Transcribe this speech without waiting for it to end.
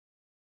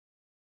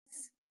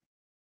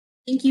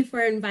Thank you for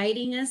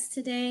inviting us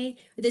today,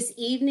 this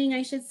evening,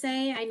 I should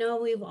say. I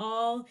know we've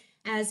all,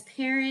 as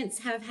parents,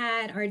 have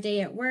had our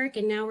day at work,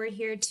 and now we're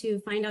here to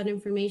find out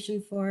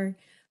information for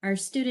our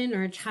student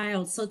or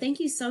child. So thank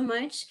you so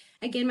much.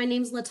 Again, my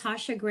name is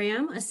Latasha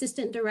Graham,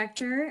 Assistant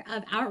Director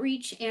of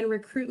Outreach and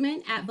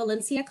Recruitment at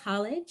Valencia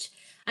College.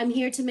 I'm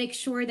here to make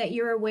sure that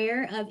you're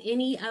aware of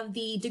any of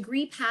the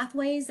degree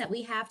pathways that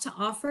we have to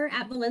offer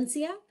at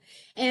Valencia.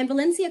 And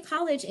Valencia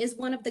College is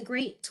one of the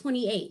great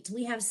 28.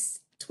 We have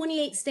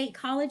 28 state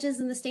colleges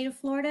in the state of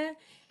Florida,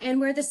 and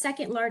we're the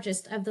second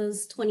largest of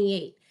those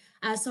 28.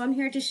 So I'm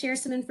here to share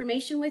some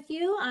information with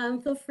you.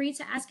 Feel free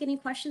to ask any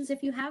questions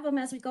if you have them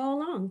as we go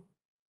along.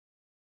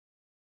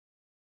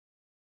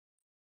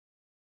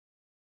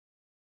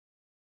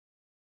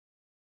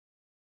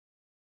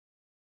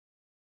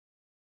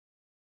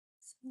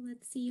 So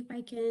let's see if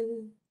I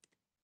can.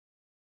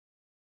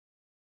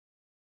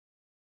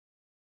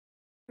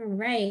 All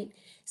right.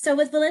 So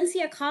with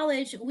Valencia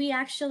College, we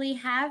actually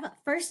have,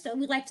 first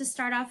we'd like to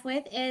start off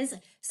with is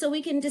so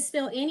we can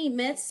dispel any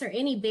myths or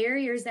any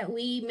barriers that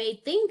we may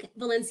think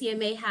Valencia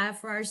may have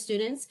for our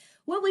students.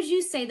 What would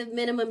you say the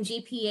minimum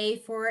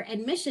GPA for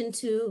admission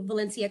to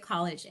Valencia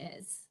College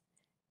is?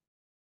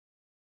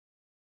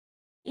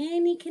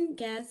 Any can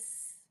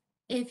guess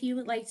if you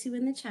would like to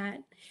in the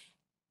chat.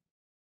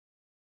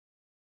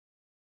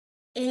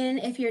 And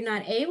if you're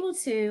not able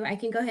to, I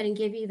can go ahead and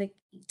give you the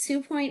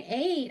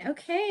 2.8.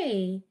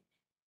 Okay.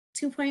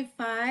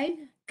 2.5.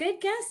 Good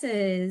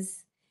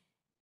guesses.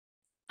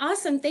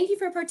 Awesome. Thank you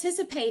for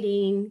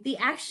participating. The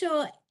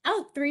actual,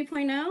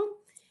 3.0.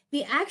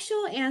 The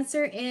actual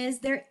answer is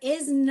there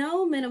is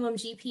no minimum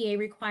GPA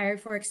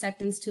required for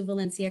acceptance to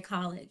Valencia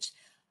College.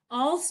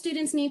 All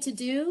students need to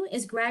do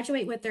is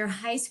graduate with their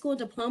high school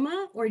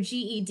diploma or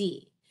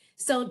GED.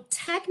 So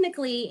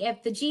technically,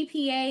 if the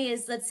GPA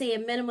is, let's say, a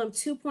minimum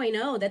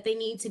 2.0 that they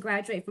need to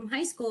graduate from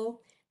high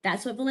school,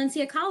 that's what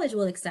Valencia College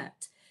will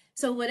accept.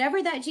 So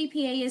whatever that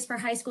GPA is for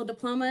high school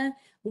diploma,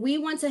 we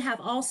want to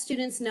have all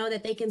students know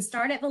that they can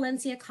start at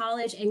Valencia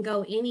College and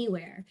go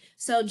anywhere.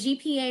 So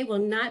GPA will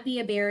not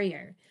be a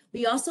barrier.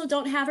 We also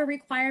don't have a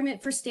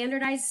requirement for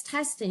standardized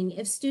testing.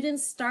 If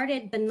students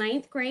started the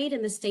 9th grade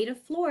in the state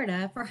of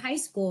Florida for high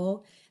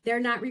school, they're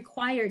not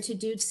required to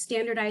do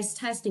standardized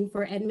testing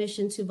for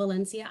admission to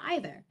Valencia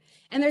either.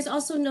 And there's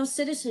also no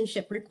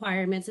citizenship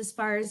requirements as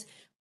far as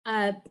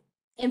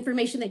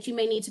information that you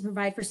may need to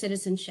provide for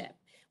citizenship.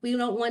 We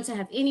don't want to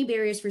have any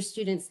barriers for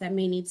students that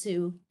may need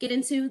to get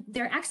into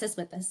their access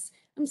with us.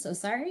 I'm so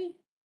sorry.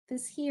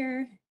 This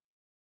here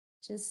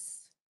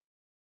just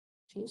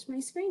changed my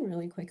screen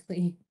really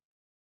quickly.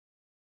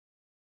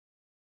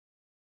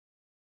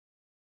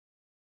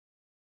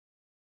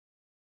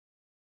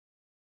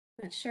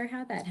 Not sure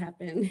how that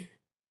happened.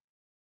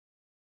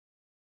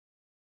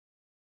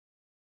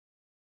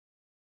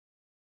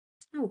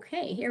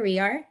 Okay, here we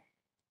are.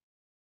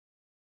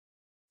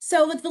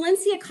 So with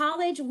Valencia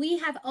College, we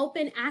have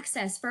open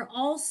access for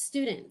all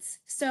students.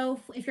 So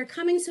if you're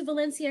coming to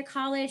Valencia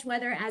College,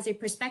 whether as a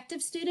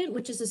prospective student,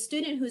 which is a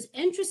student who's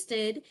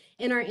interested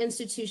in our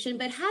institution,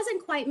 but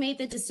hasn't quite made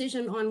the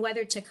decision on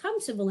whether to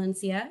come to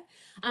Valencia,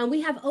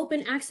 we have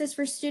open access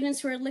for students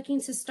who are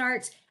looking to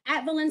start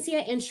at Valencia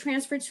and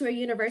transfer to a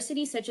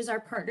university, such as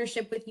our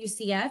partnership with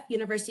UCF,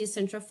 University of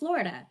Central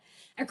Florida.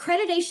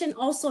 Accreditation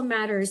also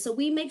matters. So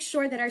we make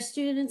sure that our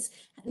students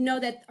know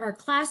that our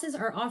classes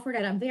are offered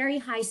at a very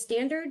high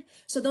standard.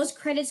 So those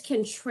credits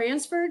can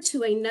transfer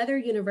to another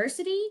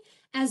university,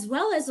 as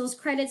well as those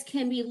credits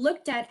can be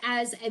looked at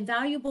as a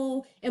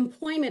valuable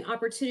employment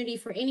opportunity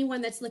for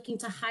anyone that's looking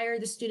to hire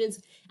the students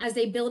as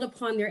they build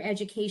upon their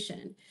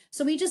education.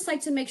 So we just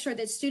like to make sure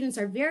that students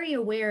are very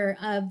aware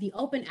of the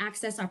open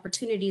access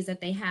opportunities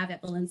that they have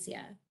at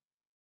Valencia.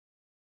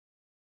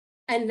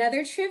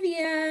 Another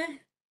trivia.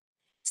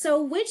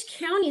 So which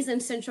counties in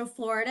Central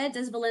Florida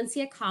does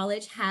Valencia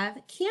College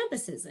have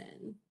campuses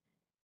in?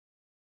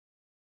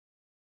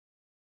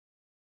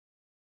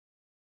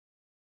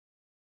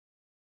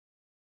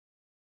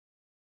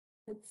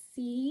 Let's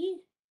see.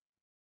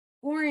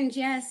 Orange,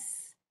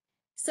 yes.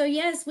 So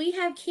yes, we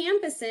have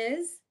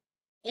campuses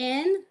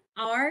in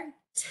our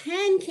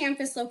 10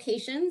 campus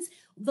locations.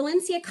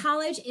 Valencia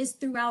College is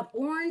throughout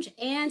Orange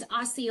and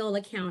Osceola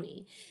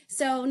County.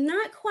 So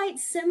not quite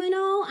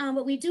Seminole,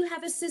 but we do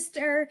have a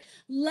sister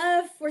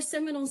love for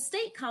Seminole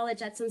State College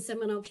that's in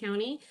Seminole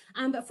County.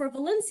 But for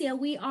Valencia,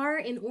 we are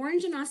in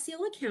Orange and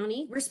Osceola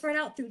County. We're spread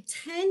out through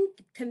 10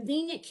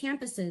 convenient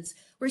campuses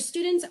where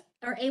students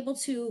are able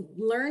to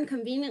learn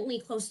conveniently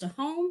close to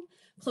home,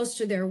 close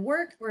to their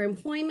work or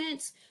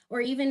employment,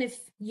 or even if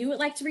you would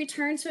like to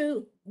return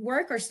to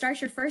work or start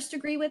your first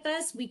degree with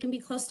us, we can be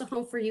close to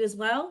home for you as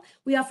well.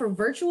 We offer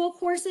virtual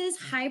courses,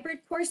 hybrid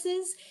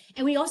courses,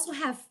 and we also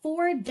have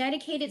 4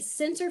 dedicated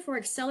Center for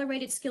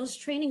Accelerated Skills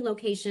training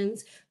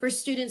locations for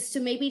students to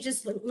maybe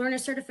just learn a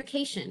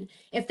certification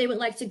if they would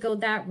like to go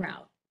that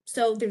route.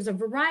 So there's a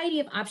variety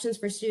of options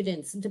for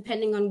students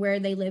depending on where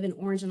they live in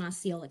Orange and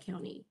Osceola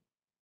County.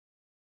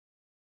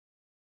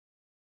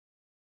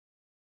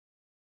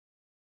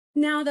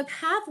 Now, the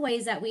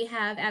pathways that we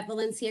have at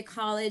Valencia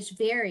College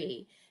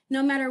vary.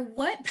 No matter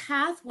what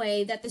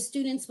pathway that the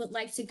students would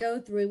like to go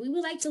through, we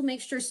would like to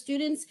make sure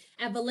students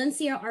at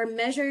Valencia are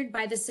measured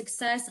by the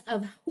success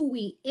of who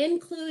we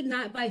include,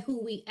 not by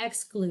who we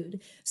exclude.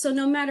 So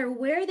no matter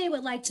where they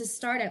would like to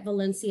start at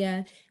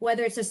Valencia,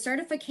 whether it's a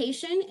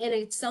certification in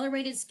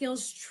accelerated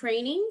skills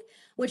training,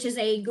 which is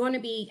going to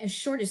be as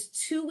short as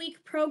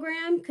 2-week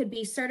program, could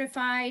be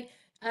certified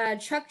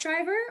truck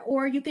driver,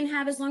 or you can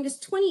have as long as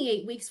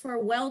 28 weeks for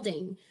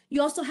welding.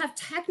 You also have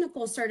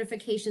technical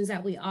certifications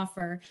that we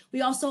offer. We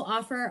also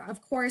offer,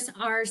 of course,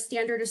 our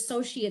standard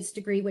associate's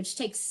degree, which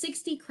takes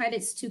 60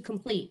 credits to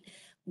complete.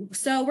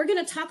 So we're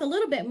going to talk a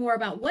little bit more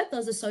about what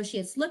those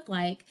associates look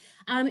like.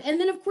 And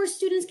then, of course,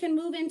 students can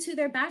move into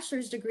their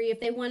bachelor's degree if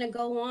they want to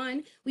go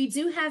on. We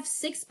do have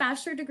 6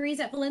 bachelor degrees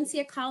at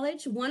Valencia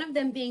College, one of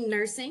them being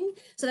nursing.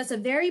 So that's a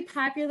very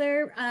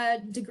popular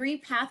degree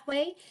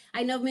pathway.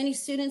 I know many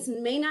students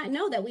may not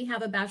know that we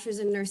have a bachelor's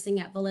in nursing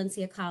at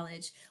Valencia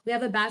College. We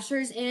have a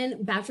bachelor's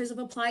of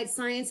applied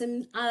science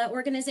and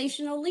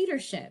organizational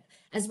leadership,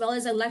 as well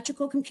as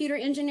electrical computer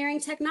engineering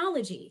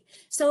technology.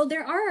 So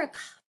there are a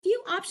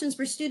few options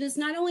for students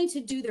not only to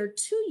do their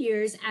 2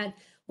 years at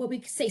what we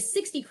say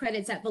 60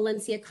 credits at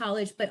Valencia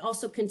College, but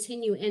also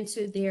continue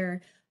into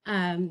their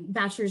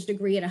bachelor's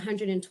degree at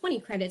 120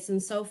 credits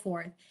and so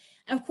forth.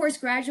 Of course,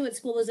 graduate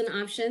school is an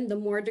option. The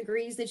more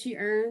degrees that you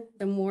earn,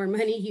 the more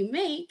money you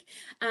make.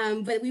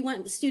 But we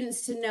want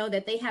students to know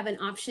that they have an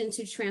option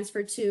to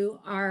transfer to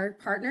our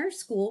partner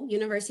school,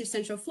 University of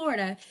Central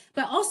Florida.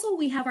 But also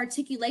we have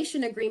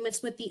articulation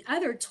agreements with the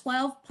other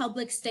 12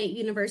 public state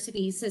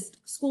university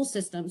school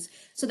systems.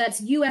 So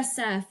that's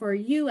USF or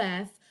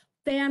UF,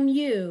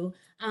 FAMU,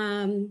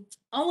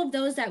 all of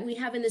those that we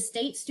have in the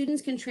state.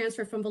 Students can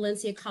transfer from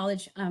Valencia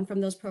College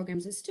from those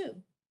programs as too.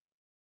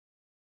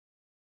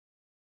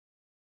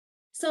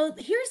 So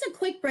here's a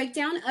quick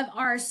breakdown of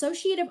our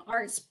Associate of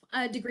Arts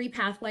degree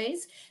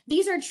pathways.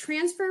 These are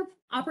transfer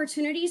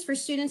opportunities for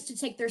students to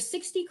take their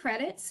 60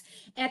 credits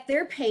at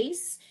their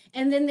pace,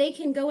 and then they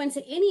can go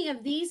into any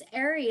of these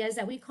areas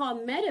that we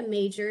call meta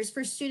majors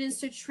for students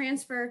to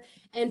transfer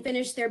and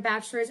finish their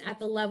bachelor's at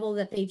the level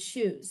that they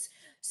choose.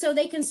 So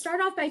they can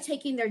start off by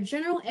taking their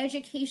general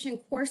education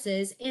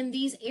courses in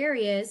these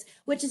areas,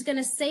 which is going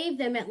to save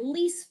them at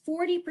least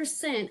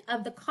 40%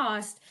 of the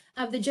cost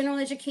of the general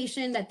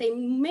education that they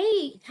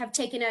may have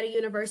taken at a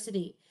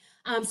university.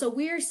 So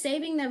we're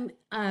saving them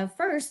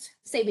first,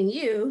 saving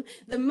you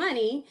the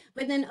money,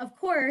 but then of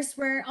course,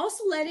 we're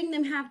also letting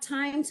them have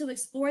time to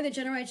explore the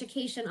general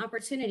education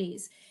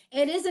opportunities.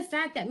 It is a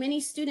fact that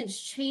many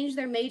students change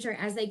their major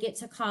as they get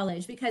to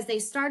college because they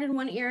start in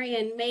one area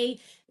and may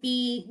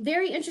be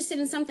very interested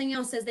in something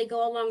else as they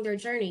go along their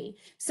journey.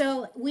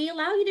 So we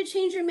allow you to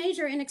change your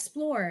major and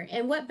explore.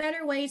 And what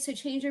better way to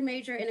change your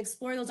major and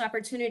explore those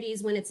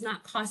opportunities when it's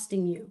not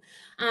costing you?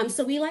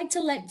 So we like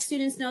to let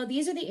students know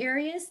these are the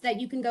areas that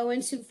you can go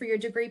into for your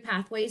degree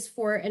pathways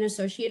for an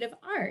Associate of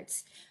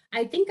Arts.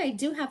 I think I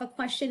do have a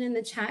question in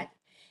the chat.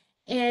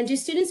 And do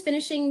students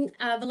finishing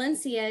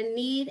Valencia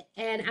need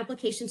an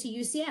application to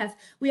UCF?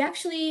 We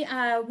actually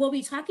will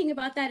be talking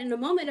about that in a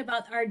moment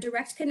about our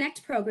Direct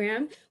Connect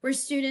program, where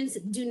students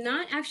do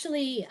not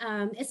actually,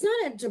 it's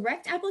not a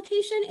direct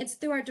application, it's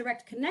through our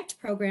Direct Connect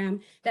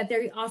program that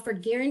they're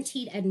offered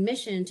guaranteed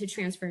admission to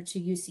transfer to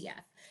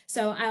UCF.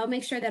 So I'll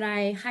make sure that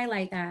I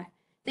highlight that.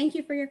 Thank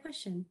you for your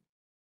question.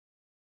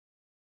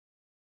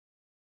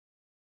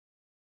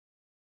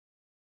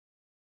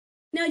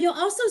 Now you'll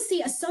also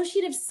see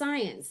Associate of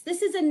Science.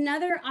 This is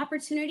another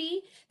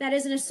opportunity that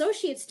is an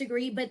associate's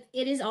degree, but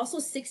it is also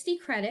 60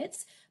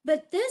 credits.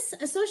 But this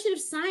Associate of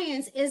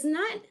Science is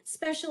not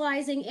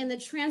specializing in the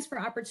transfer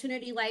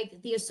opportunity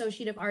like the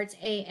Associate of Arts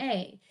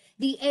AA.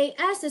 The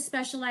AS is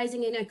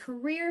specializing in a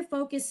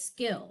career-focused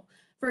skill.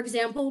 For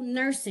example,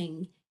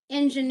 nursing,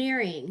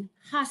 engineering,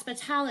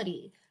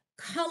 hospitality,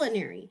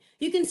 culinary.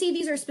 You can see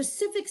these are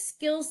specific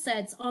skill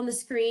sets on the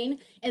screen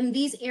in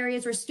these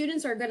areas where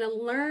students are going to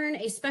learn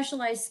a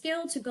specialized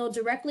skill to go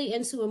directly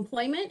into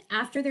employment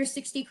after their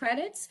 60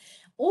 credits,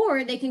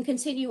 or they can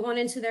continue on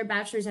into their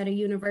bachelor's at a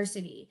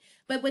university.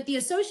 But with the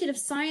Associate of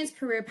Science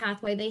career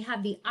pathway, they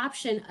have the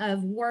option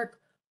of work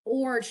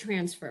or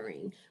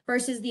transferring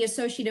versus the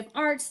Associate of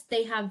Arts.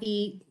 They have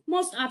the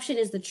most option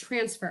is the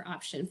transfer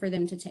option for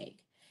them to take.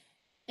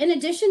 In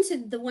addition to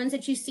the ones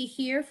that you see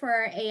here for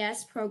our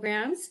AS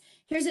programs,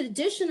 here's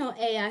additional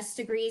AS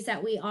degrees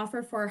that we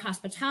offer for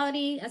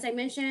hospitality, as I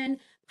mentioned,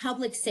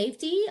 public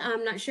safety.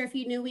 I'm not sure if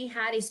you knew we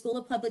had a School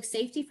of Public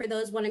Safety for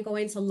those want to go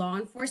into law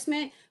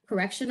enforcement,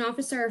 correction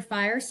officer, or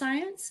fire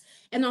science,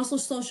 and also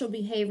social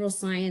behavioral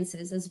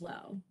sciences as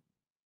well.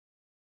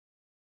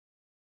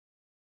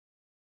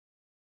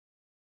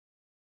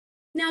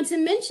 Now, to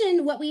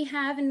mention what we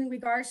have in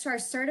regards to our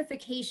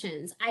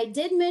certifications, I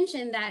did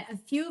mention that a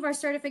few of our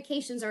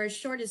certifications are as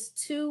short as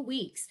 2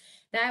 weeks.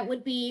 That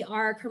would be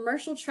our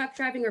commercial truck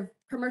driving or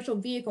commercial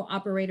vehicle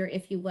operator,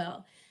 if you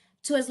will.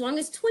 to as long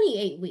as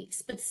 28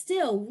 weeks, but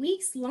still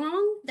weeks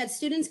long that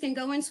students can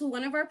go into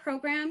one of our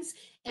programs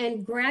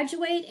and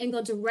graduate and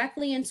go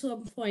directly into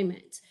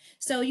employment.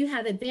 So you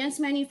have advanced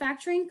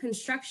manufacturing,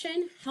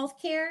 construction,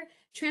 healthcare,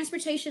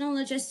 transportation and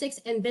logistics,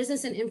 and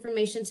business and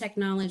information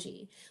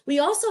technology. We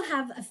also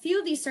have a few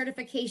of these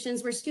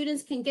certifications where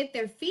students can get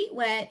their feet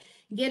wet,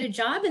 get a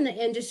job in the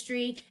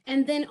industry,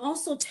 and then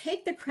also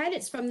take the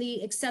credits from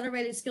the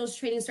accelerated skills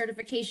training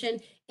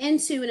certification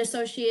into an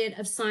Associate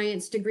of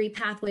Science degree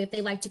pathway if they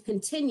like to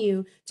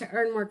continue to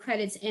earn more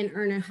credits and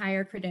earn a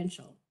higher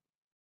credential.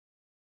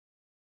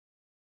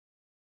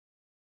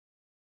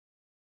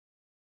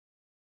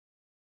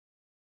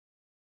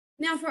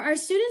 Now, for our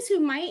students who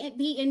might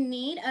be in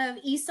need of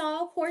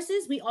ESOL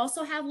courses, we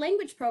also have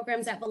language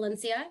programs at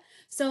Valencia.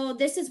 So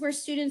this is where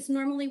students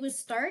normally would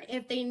start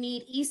if they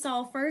need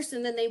ESOL first,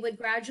 and then they would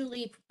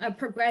gradually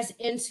progress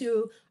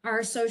into our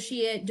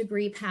associate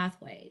degree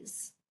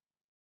pathways.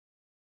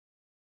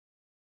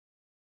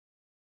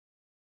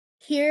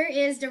 Here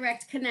is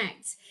Direct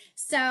Connect.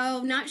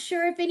 So not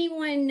sure if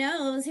anyone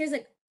knows, here's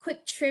a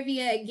quick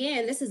trivia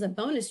again. This is a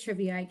bonus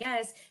trivia, I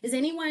guess. Does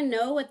anyone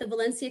know what the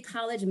Valencia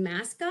College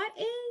mascot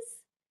is?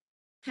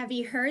 Have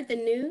you heard the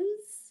news?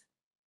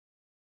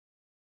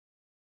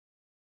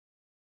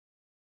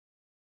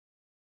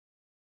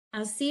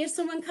 I'll see if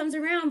someone comes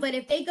around, but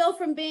if they go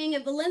from being a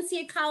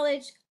Valencia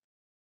College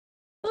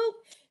boop,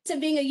 to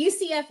being a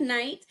UCF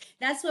Knight,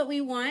 that's what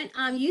we want.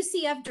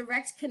 UCF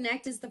Direct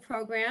Connect is the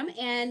program,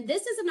 and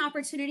this is an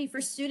opportunity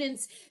for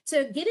students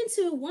to get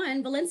into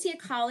Valencia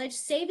College,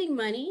 saving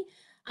money.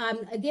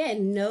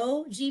 Again,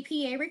 no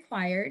GPA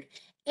required.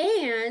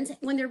 And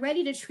when they're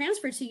ready to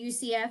transfer to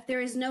UCF,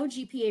 there is no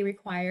GPA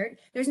required.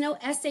 There's no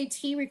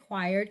SAT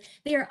required.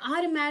 They are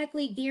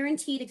automatically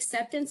guaranteed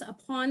acceptance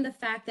upon the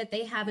fact that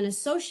they have an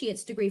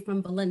associate's degree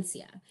from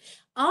Valencia.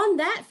 On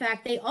that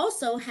fact, they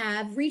also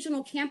have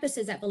regional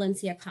campuses at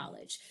Valencia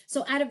College.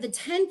 So out of the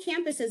 10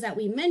 campuses that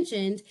we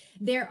mentioned,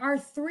 there are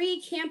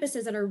 3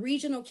 campuses that are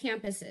regional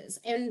campuses.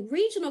 And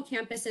regional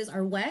campuses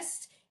are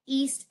West,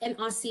 East, and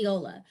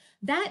Osceola.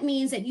 That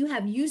means that you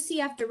have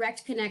UCF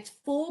Direct Connect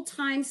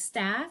full-time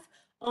staff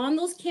on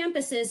those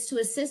campuses to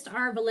assist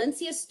our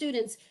Valencia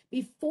students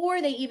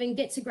before they even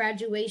get to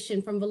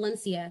graduation from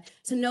Valencia,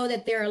 to know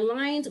that they're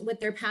aligned with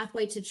their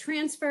pathway to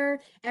transfer,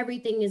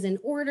 everything is in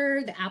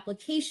order, the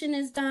application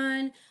is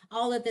done,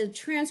 all of the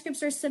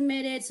transcripts are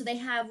submitted, so they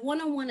have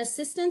one-on-one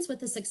assistance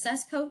with a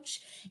success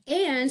coach,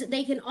 and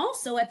they can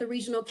also at the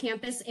regional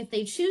campus, if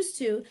they choose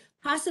to,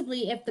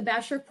 possibly if the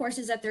bachelor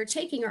courses that they're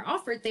taking are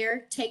offered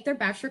there, take their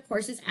bachelor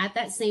courses at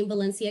that same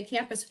Valencia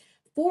campus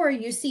for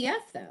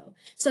UCF though.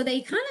 So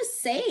they kind of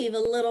save a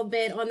little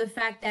bit on the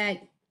fact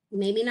that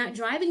maybe not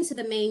driving to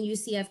the main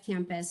UCF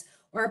campus,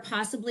 or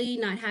possibly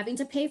not having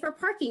to pay for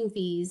parking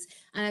fees,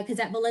 because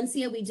at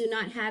Valencia we do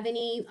not have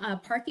any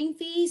parking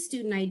fees,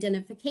 student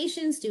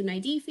identification, student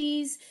ID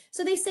fees.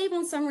 So they save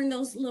on some of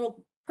those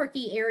little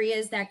quirky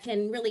areas that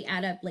can really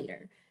add up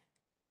later.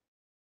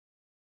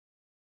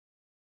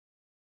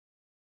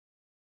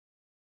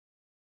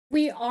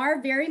 We are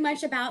very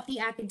much about the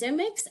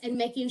academics and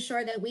making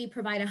sure that we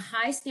provide a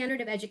high standard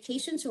of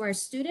education to our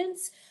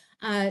students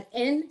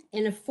in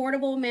an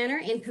affordable manner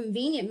and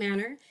convenient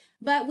manner.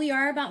 But we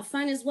are about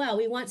fun as well.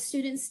 We want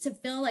students to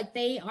feel like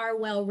they are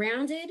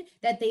well-rounded,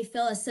 that they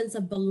feel a sense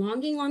of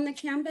belonging on the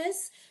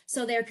campus,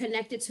 so they're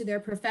connected to their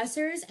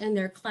professors and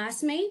their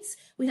classmates.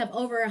 We have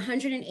over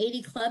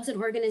 180 clubs and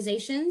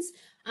organizations,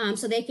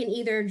 so they can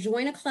either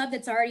join a club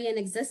that's already in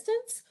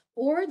existence,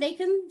 or they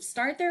can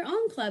start their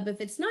own club if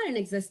it's not in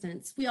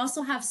existence. We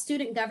also have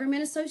Student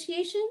Government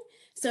Association.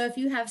 So if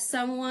you have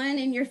someone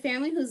in your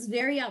family who's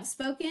very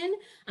outspoken,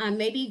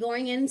 maybe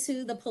going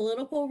into the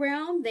political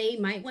realm, they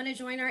might want to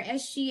join our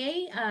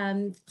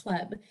SGA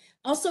club.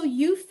 Also,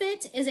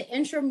 UFIT is an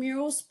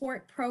intramural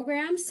sport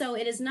program. So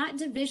it is not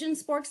division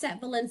sports at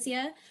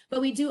Valencia,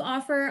 but we do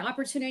offer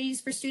opportunities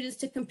for students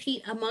to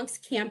compete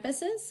amongst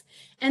campuses.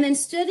 And then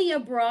Study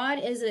Abroad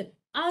is an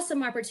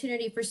awesome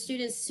opportunity for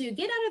students to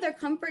get out of their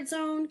comfort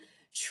zone,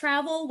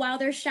 travel while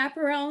they're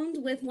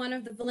chaperoned with one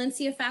of the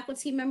Valencia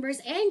faculty members,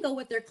 and go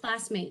with their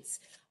classmates,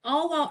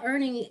 all while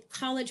earning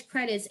college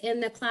credits in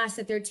the class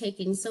that they're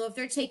taking. So if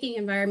they're taking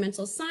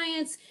environmental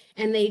science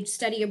and they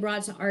study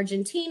abroad to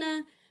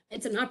Argentina,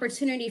 it's an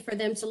opportunity for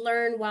them to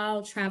learn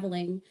while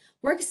traveling.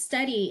 Work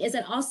study is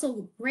an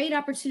also great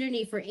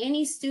opportunity for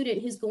any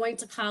student who's going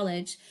to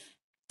college.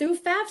 Through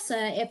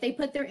FAFSA, if they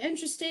put they're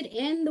interested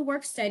in the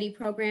work study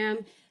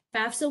program,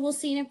 FAFSA will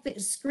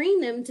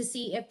screen them to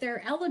see if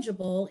they're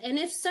eligible, and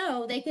if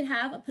so, they could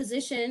have a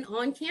position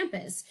on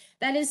campus.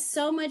 That is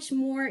so much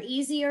more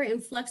easier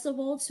and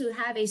flexible to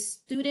have a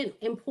student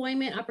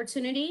employment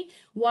opportunity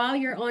while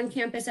you're on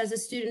campus as a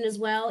student as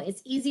well.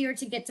 It's easier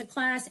to get to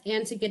class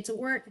and to get to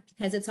work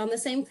because it's on the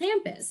same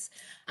campus.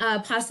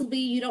 Possibly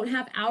you don't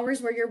have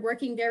hours where you're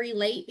working very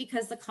late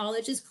because the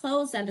college is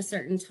closed at a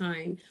certain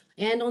time.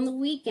 and on the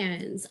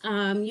weekends.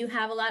 You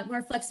have a lot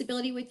more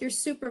flexibility with your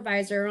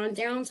supervisor on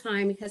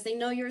downtime because they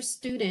know you're a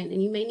student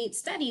and you may need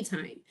study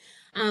time.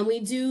 We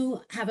do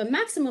have a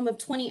maximum of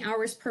 20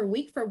 hours per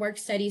week for work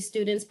study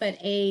students, but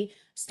a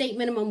state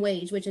minimum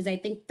wage, which is I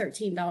think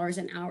 $13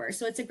 an hour.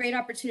 So it's a great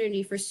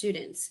opportunity for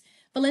students.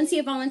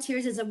 Valencia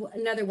Volunteers is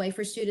another way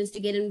for students to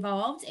get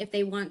involved if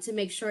they want to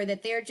make sure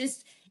that they're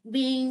just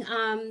being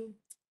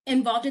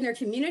involved in their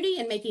community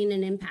and making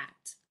an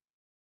impact.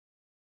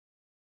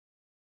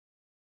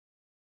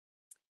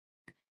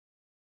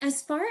 As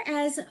far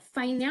as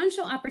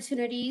financial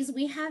opportunities,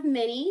 we have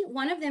many.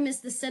 One of them is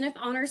the Senate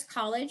Honors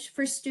College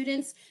for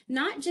students,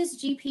 not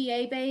just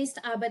GPA based,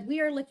 but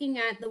we are looking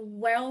at the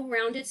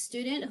well-rounded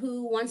student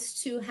who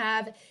wants to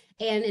have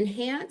an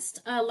enhanced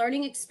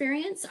learning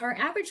experience. Our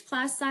average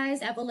class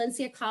size at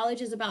Valencia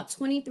College is about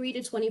 23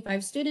 to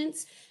 25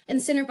 students,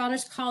 and Senate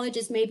Honors College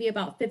is maybe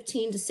about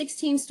 15 to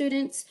 16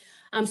 students.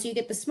 So you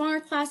get the smaller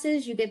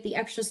classes, you get the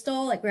extra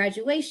stole at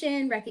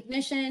graduation,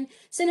 recognition.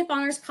 Senate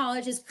Honors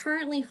College is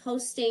currently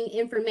hosting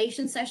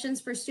information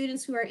sessions for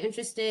students who are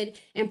interested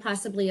in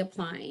possibly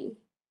applying.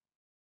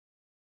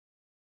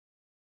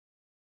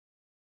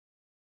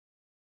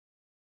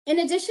 In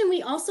addition,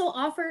 we also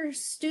offer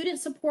student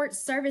support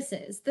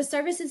services. The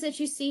services that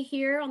you see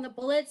here on the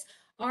bullets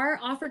are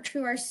offered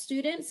to our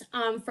students,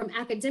 from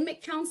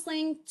academic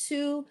counseling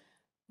to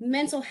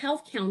mental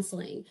health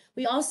counseling.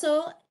 We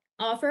also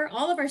offer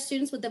all of our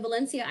students with the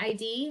Valencia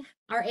ID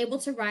are able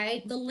to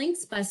ride the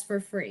Lynx bus for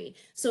free.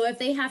 So if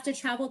they have to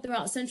travel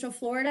throughout Central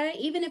Florida,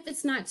 even if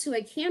it's not to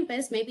a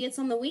campus, maybe it's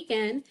on the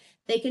weekend,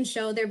 they can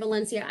show their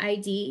Valencia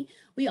ID.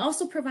 We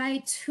also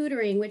provide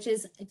tutoring, which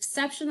is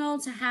exceptional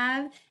to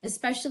have,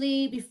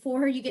 especially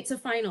before you get to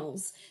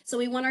finals. So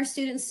we want our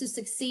students to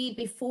succeed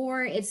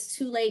before it's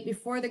too late,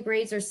 before the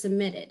grades are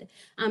submitted.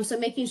 So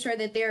making sure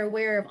that they're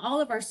aware of all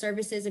of our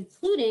services,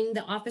 including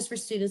the Office for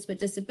Students with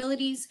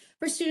Disabilities,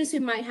 for students who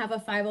might have a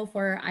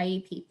 504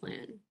 IEP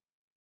plan.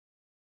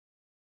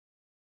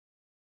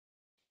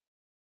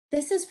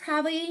 This is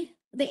probably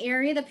the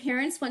area the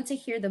parents want to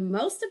hear the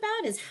most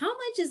about, is how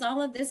much is all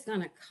of this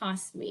going to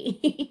cost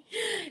me?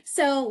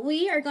 So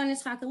we are going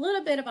to talk a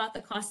little bit about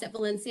the cost at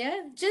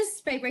Valencia,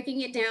 just by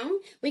breaking it down.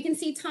 We can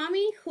see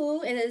Tommy,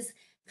 who is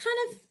kind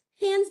of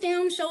hands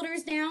down,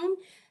 shoulders down.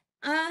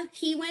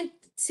 He went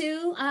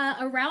to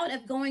a route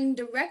of going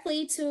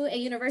directly to a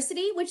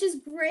university, which is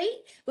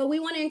great, but we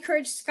want to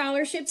encourage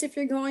scholarships if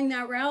you're going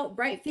that route.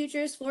 Bright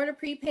Futures, Florida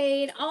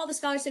Prepaid, all the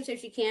scholarships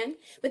if you can.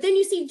 But then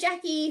you see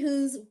Jackie,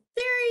 who's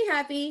very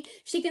happy.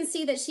 She can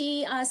see that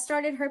she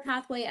started her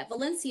pathway at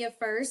Valencia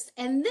first,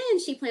 and then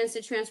she plans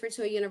to transfer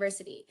to a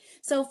university.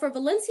 So for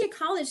Valencia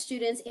College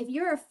students, if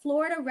you're a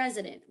Florida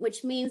resident,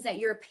 which means that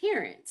you're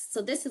parents,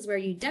 so this is where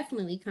you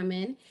definitely come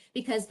in,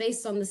 because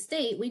based on the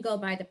state, we go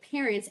by the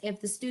parents if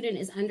the student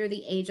is under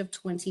the age of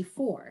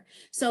 24.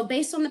 So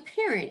based on the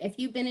parent, if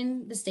you've been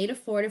in the state of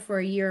Florida for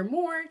a year or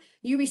more,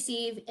 you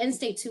receive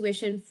in-state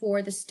tuition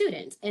for the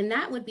student, and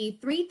that would be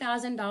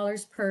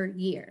 $3,000 per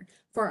year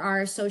for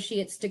our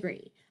associate's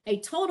degree, a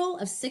total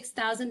of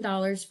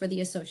 $6,000 for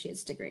the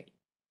associate's degree.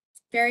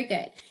 Very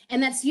good.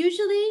 And that's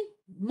usually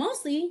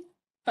mostly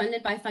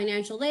funded by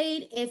financial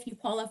aid if you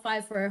qualify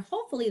for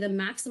hopefully the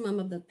maximum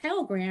of the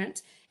Pell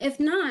Grant.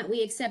 If not,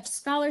 we accept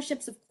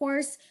scholarships, of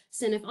course,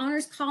 Senate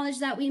Honors College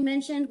that we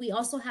mentioned. We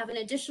also have an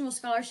additional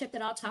scholarship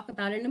that I'll talk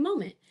about in a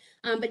moment.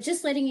 But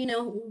just letting you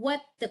know what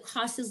the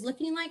cost is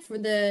looking like for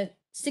the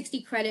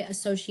 60 credit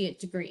associate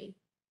degree.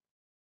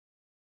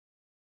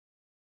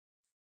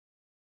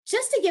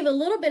 Just to give a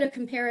little bit of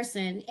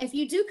comparison, if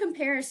you do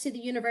compare us to the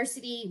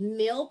university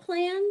meal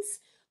plans,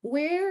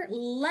 we're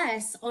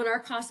less on our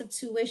cost of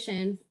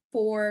tuition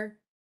for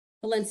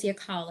Valencia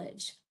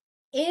College.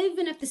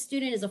 Even if the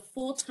student is a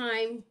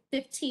full-time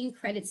 15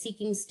 credit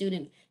seeking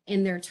student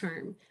in their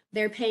term,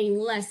 they're paying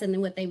less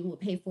than what they would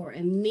pay for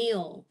a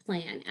meal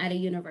plan at a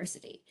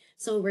university.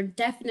 So we're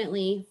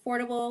definitely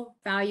affordable,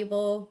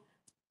 valuable,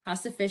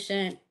 cost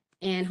efficient,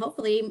 and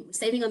hopefully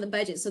saving on the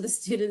budget so the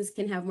students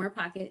can have more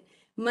pocket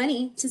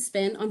money to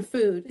spend on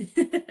food.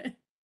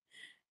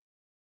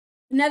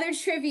 Another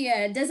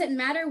trivia, does it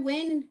matter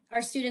when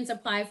our students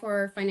apply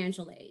for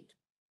financial aid?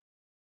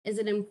 Is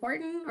it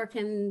important, or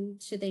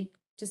should they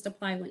just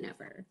apply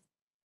whenever?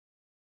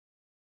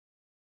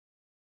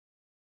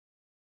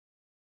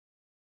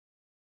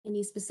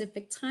 Any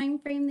specific time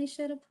frame they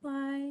should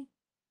apply?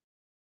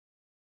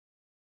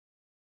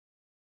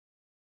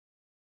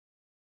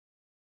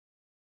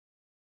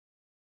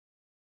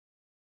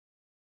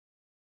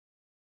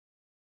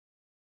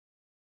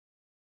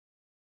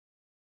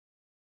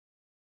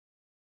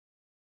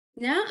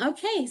 No?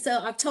 Okay, so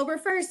October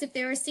 1st, if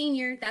they're a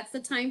senior, that's the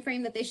time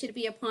frame that they should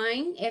be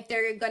applying if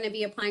they're going to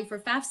be applying for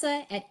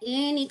FAFSA at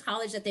any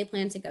college that they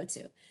plan to go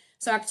to.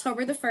 So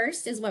October the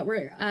 1st is what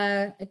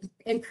we're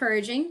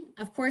encouraging.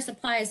 Of course,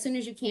 apply as soon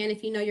as you can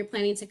if you know you're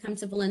planning to come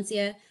to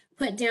Valencia.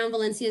 Put down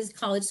Valencia's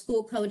college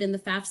school code in the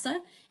FAFSA.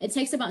 It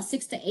takes about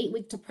 6 to 8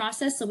 weeks to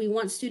process, so we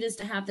want students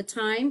to have the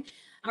time.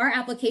 Our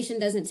application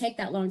doesn't take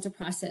that long to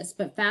process,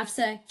 but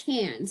FAFSA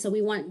can. So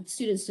we want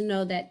students to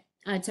know that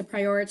to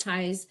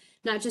prioritize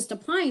not just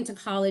applying to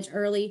college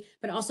early,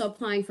 but also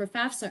applying for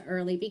FAFSA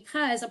early,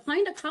 because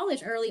applying to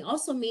college early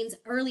also means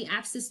early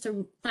access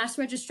to class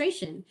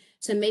registration,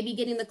 to maybe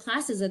getting the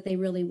classes that they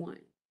really want.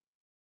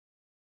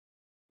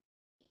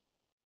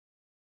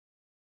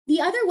 The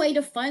other way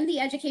to fund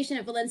the education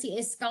at Valencia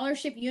is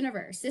Scholarship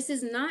Universe. This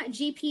is not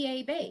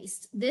GPA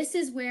based. This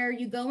is where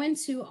you go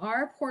into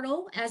our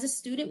portal as a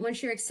student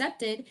once you're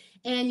accepted,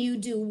 and you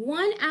do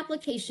one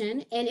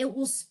application, and it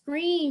will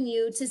screen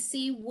you to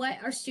see what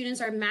our students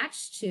are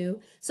matched to.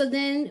 So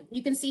then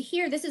you can see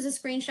here, this is a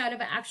screenshot of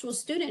an actual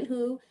student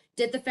who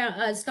did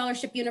the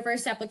Scholarship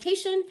Universe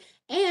application,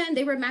 and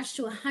they were matched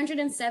to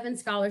 107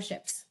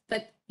 scholarships.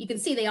 But you can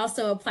see they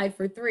also applied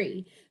for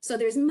 3. So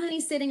there's money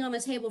sitting on the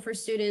table for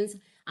students,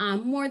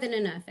 more than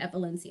enough at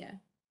Valencia.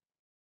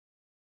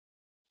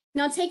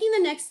 Now, taking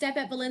the next step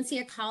at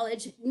Valencia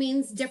College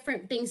means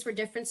different things for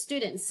different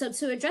students. So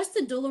to address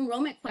the dual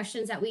enrollment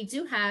questions that we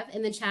do have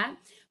in the chat,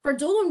 for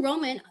dual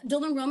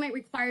enrollment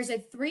requires a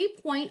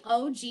 3.0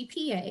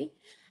 GPA.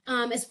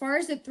 As far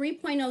as the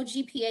 3.0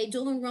 GPA,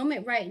 dual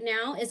enrollment right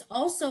now is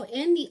also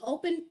in the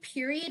open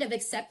period of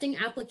accepting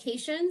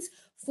applications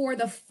for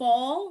the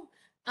fall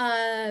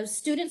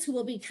students who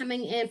will be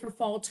coming in for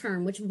fall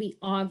term, which will be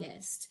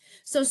August.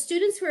 So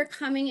students who are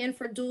coming in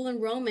for dual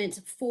enrollment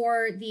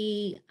for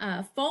the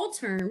fall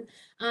term,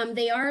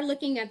 they are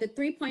looking at the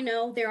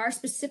 3.0. There are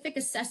specific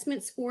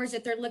assessment scores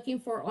that they're looking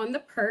for on the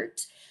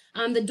PERT.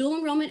 The dual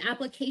enrollment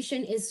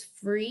application is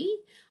free.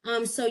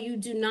 So you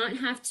do not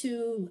have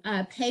to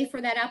pay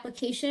for that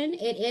application.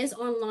 It is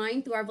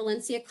online through our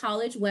Valencia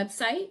College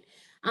website.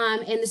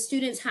 And the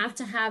students have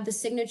to have the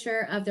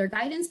signature of their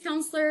guidance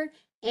counselor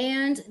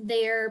and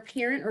their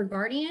parent or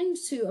guardian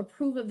to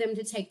approve of them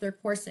to take their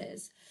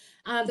courses.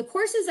 The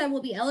courses that will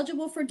be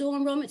eligible for dual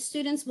enrollment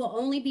students will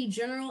only be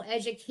general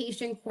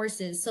education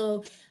courses.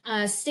 So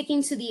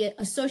sticking to the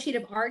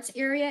Associative Arts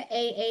area,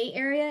 AA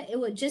area, it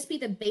would just be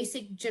the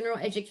basic general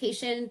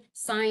education,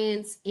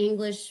 science,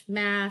 English,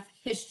 math,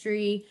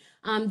 history,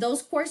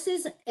 those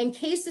courses. In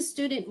case the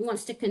student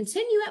wants to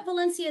continue at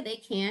Valencia, they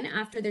can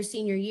after their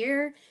senior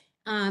year.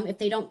 If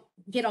they don't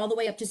get all the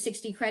way up to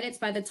 60 credits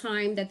by the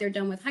time that they're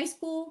done with high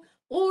school,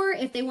 or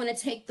if they want to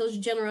take those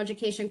general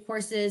education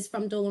courses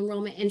from dual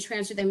enrollment and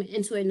transfer them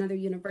into another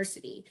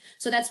university.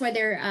 So that's why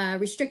they're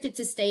restricted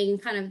to staying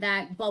kind of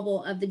that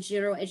bubble of the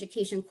general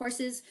education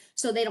courses,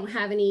 so they don't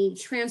have any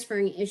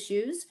transferring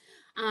issues.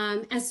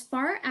 As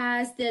far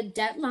as the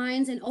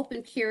deadlines and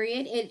open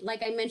period,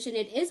 like I mentioned,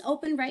 it is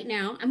open right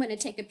now. I'm going to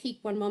take a peek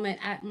one moment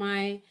at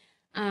my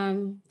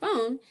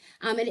phone.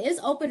 It is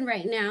open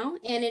right now,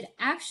 and it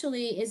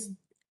actually is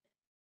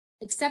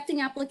accepting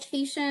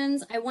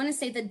applications. I want to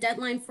say the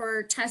deadline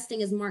for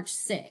testing is March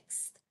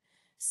 6th.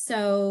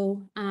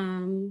 So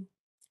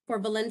for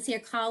Valencia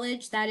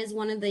College, that is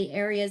one of the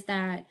areas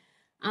that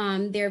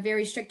they're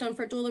very strict on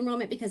for dual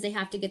enrollment, because they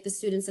have to get the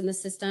students in the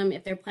system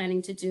if they're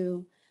planning to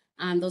do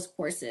those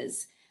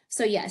courses.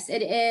 So yes,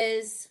 it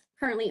is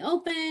currently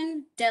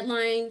open.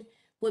 Deadline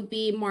would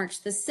be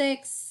March the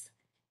 6th,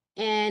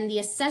 and the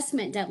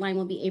assessment deadline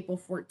will be April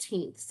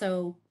 14th.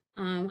 So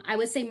I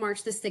would say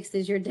March the 6th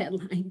is your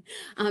deadline,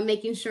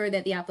 making sure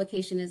that the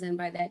application is in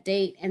by that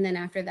date. And then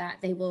after that,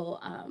 they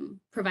will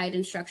provide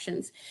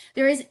instructions.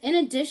 There is, in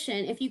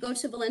addition, if you go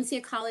to Valencia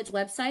College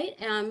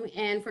website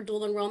and for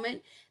dual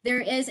enrollment,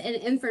 there is an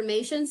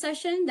information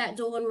session that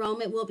dual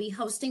enrollment will be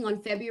hosting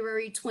on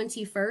February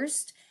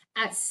 21st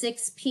at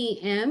 6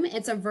 p.m.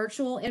 It's a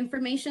virtual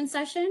information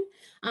session.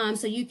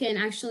 So you can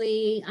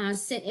actually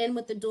sit in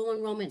with the dual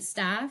enrollment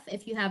staff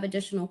if you have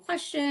additional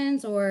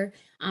questions or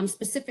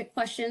specific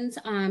questions.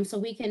 So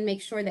we can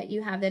make sure that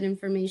you have that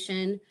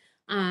information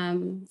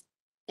in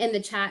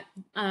the chat.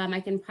 I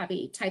can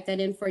probably type that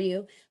in for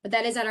you, but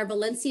that is at our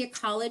Valencia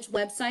College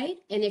website.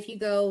 And if you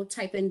go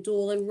type in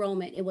dual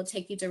enrollment, it will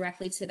take you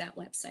directly to that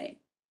website.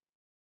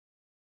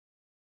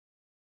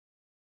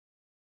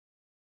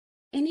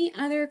 Any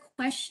other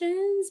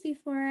questions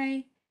before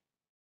I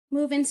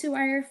move into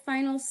our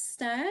final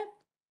step?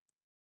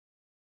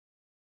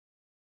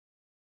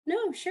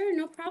 No, sure,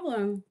 no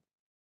problem.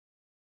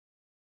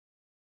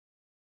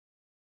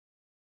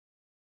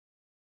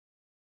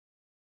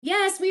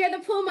 Yes, we are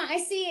the Puma. I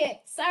see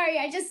it. Sorry,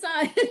 I just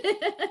saw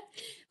it.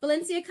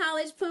 Valencia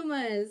College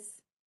Pumas.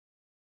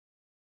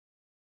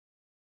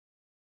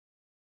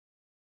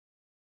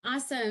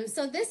 Awesome.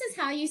 So this is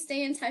how you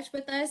stay in touch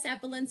with us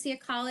at Valencia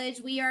College.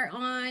 We are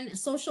on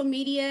social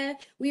media.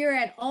 We are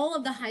at all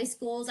of the high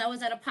schools. I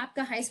was at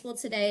Apopka High School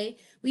today.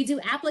 We do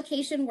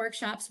application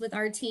workshops with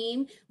our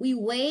team. We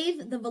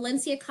waive the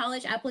Valencia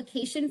College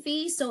application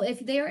fee. So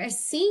if they're a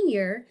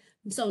senior,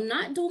 so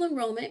not dual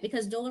enrollment,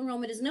 because dual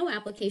enrollment is no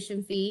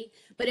application fee,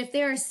 but if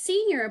they're a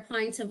senior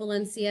applying to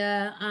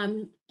Valencia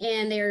and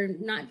they're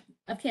not,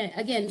 okay,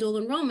 again, dual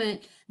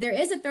enrollment, there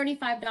is a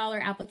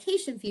 $35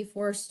 application fee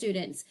for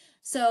students.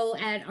 So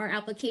at our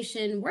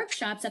application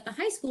workshops at the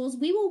high schools,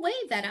 we will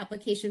waive that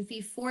application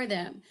fee for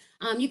them.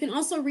 You can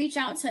also reach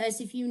out to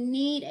us if you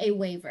need a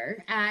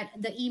waiver at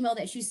the email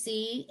that you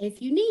see if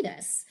you need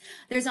us.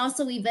 There's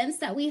also events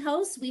that we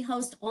host. We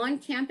host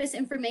on-campus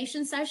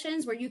information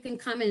sessions where you can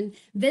come and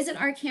visit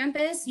our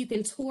campus. You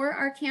can tour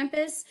our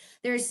campus.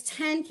 There's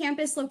 10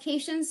 campus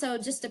locations, so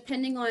just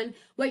depending on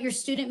what your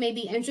student may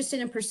be interested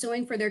in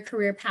pursuing for their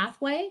career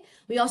pathway.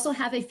 We also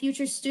have a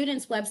future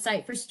students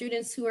website for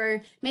students who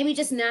are maybe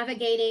just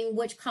navigating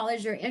which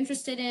college they're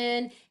interested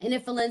in and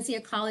if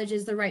Valencia College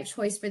is the right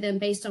choice for them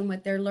based on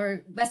what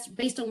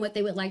based on what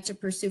they would like to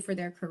pursue for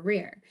their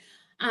career.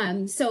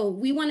 So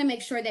we want to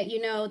make sure that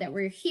you know that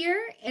we're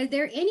here. Are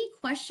there any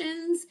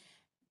questions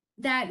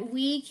that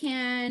we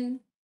can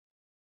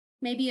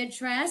maybe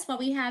address while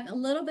we have a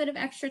little bit of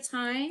extra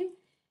time?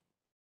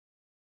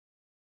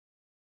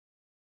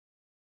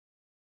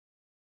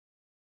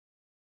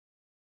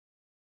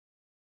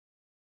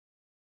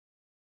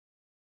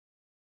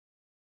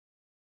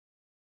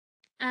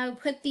 I'll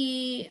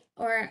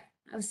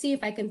see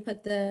if I can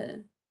put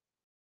the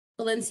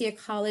Valencia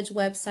College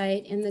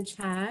website in the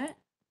chat.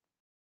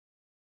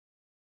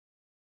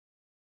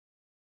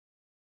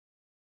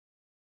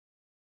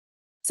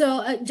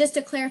 So just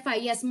to clarify,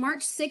 yes,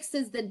 March 6th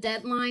is the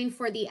deadline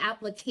for the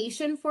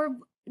application for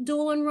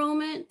dual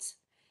enrollment.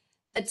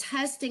 The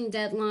testing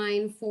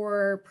deadline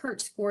for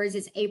PERT scores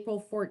is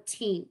April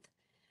 14th.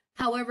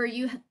 However,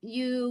 you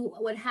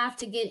would have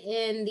to get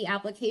in the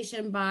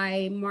application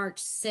by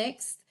March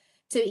 6th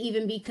to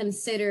even be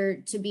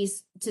considered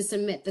to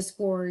submit the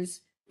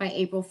scores by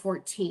April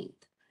 14th.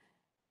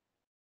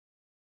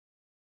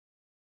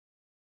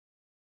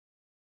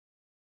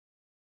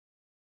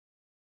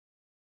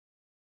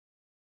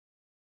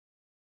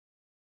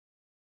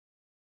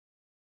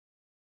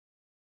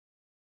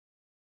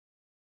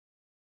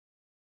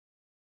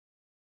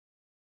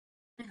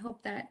 I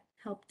hope that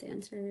helped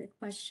answer your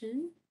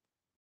question.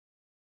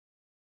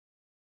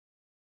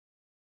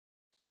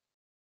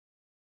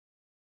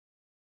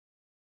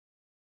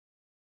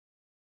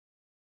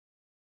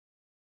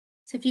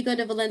 So if you go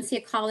to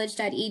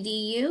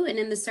valenciacollege.edu and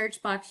in the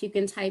search box, you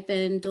can type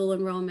in dual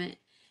enrollment.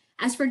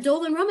 As for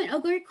dual enrollment, oh,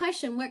 great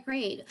question. What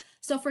grade?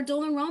 So for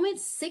dual enrollment,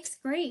 6th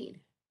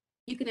grade.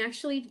 You can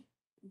actually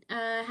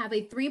have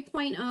a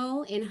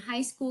 3.0 in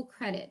high school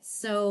credits.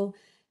 So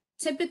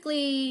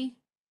typically,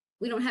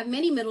 we don't have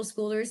many middle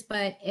schoolers,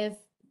 but if,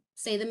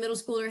 say, the middle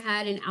schooler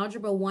had an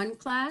Algebra 1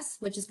 class,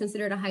 which is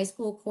considered a high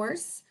school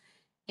course,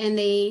 and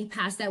they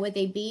pass that with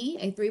a B,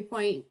 a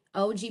 3.0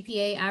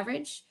 GPA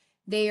average,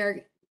 they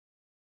are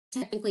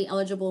technically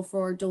eligible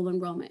for dual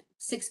enrollment,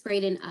 6th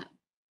grade and up.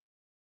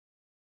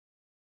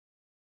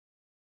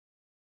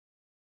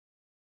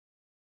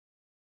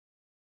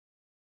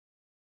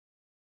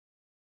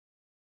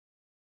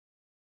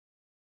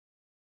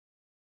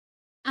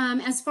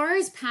 As far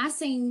as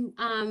passing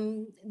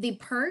the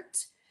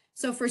PERT,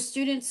 so for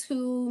students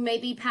who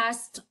maybe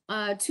passed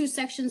 2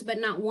 sections but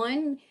not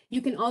one,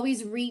 you can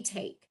always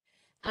retake.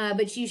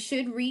 But you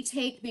should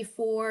retake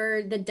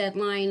before the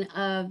deadline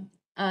of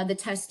the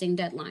testing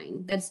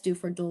deadline that's due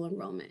for dual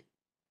enrollment.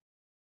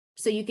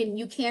 So you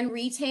can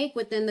retake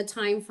within the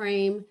time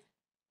frame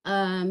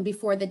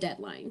before the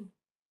deadline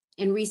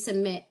and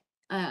resubmit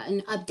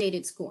an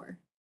updated score.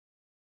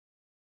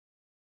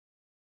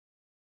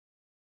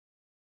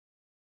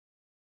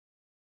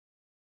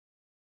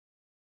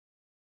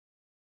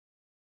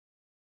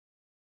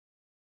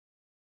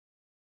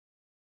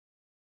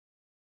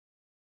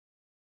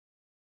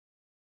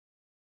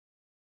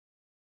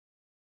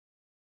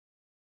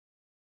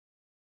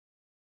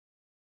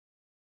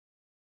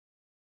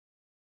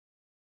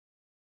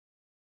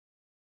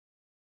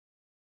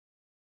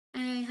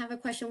 I have a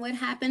question. What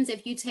happens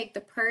if you take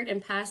the PERT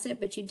and pass it,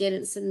 but you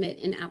didn't submit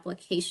an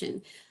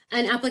application?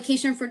 An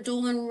application for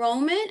dual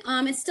enrollment,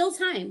 it's still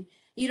time.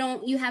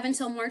 You have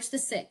until March the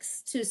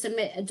 6th to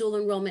submit a dual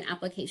enrollment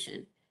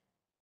application.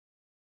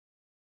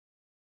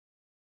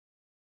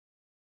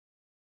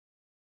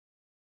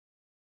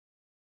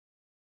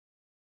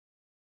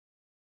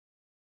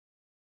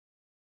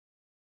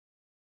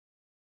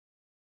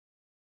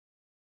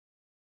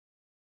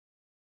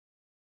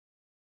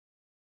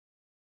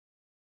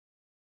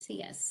 So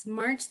yes,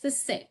 March the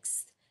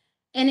 6th.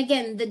 And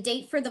again, the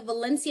date for the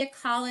Valencia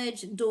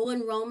College dual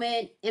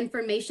enrollment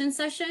information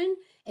session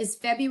is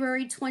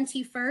February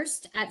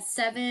 21st at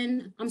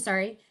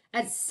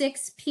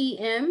 6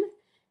 p.m.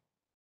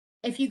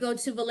 If you go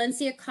to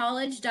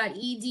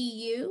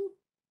valenciacollege.edu,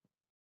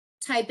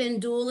 type in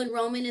dual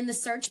enrollment in the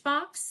search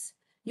box,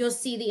 you'll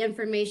see the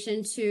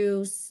information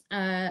to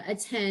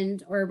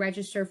attend or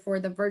register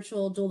for the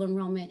virtual dual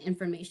enrollment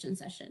information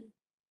session.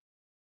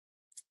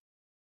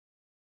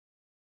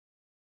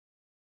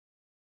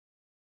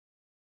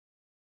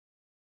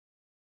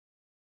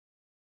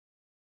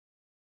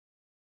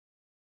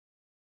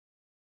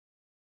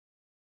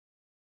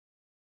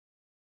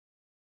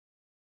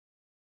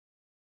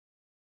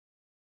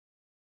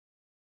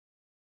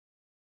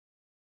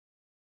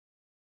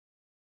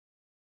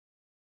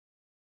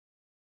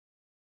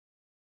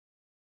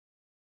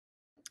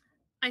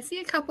 I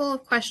see a couple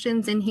of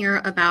questions in here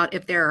about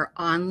if there are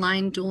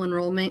online dual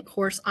enrollment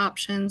course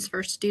options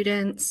for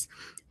students.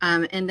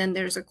 And then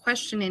there's a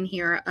question in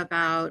here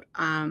about,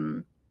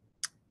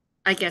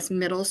 I guess,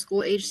 middle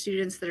school age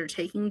students that are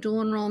taking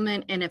dual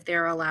enrollment and if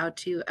they're allowed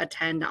to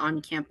attend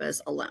on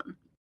campus alone.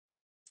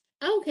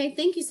 Okay,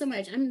 thank you so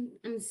much.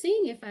 I'm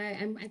seeing if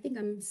I think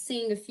I'm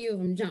seeing a few of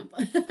them jump.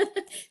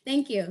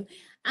 Thank you.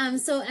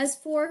 So as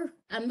for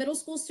middle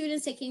school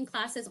students taking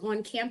classes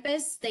on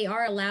campus, they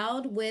are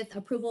allowed with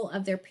approval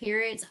of their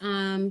parents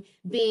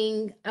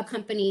being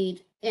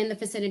accompanied in the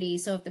vicinity.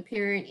 So if the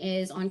parent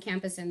is on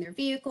campus in their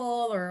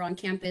vehicle or on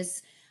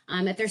campus,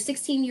 if they're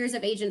 16 years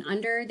of age and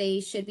under, they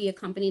should be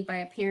accompanied by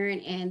a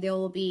parent, and there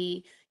will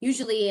be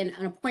usually an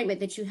appointment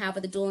that you have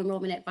with a dual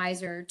enrollment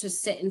advisor to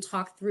sit and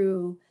talk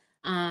through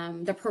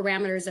the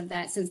parameters of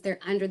that, since they're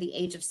under the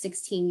age of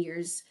 16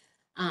 years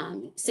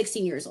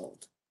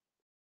old.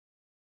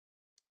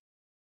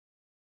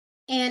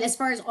 And as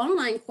far as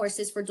online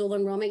courses for dual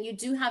enrollment, you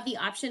do have the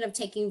option of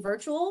taking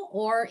virtual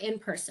or in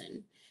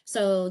person.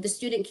 So the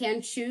student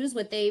can choose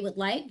what they would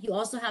like. You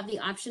also have the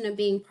option of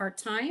being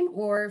part-time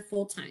or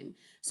full-time.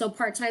 So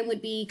part-time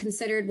would be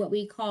considered what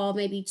we call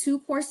maybe 2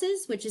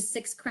 courses, which is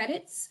 6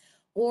 credits,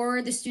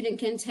 or the student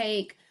can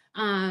take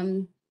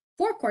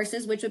 4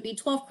 courses, which would be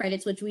 12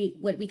 credits, which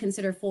what we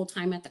consider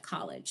full-time at the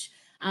college.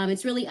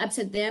 It's really up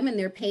to them and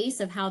their pace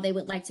of how they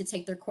would like to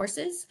take their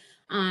courses.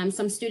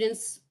 Some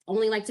students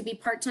only like to be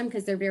part-time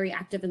because they're very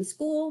active in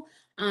school,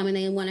 and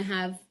they want to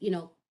have,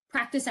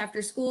 practice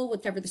after school,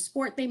 whatever the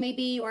sport they may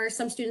be, or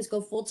some students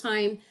go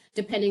full-time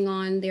depending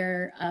on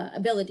their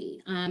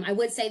ability. I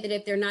would say that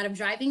if they're not of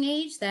driving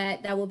age,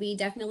 that will be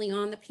definitely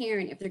on the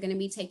parent if they're going to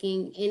be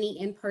taking any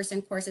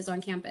in-person courses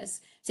on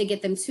campus to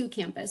get them to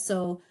campus.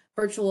 So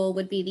virtual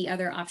would be the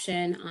other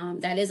option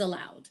that is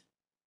allowed.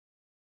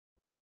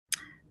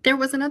 There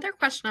was another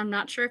question, I'm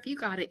not sure if you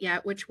got it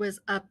yet, which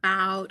was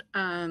about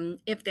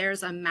if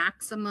there's a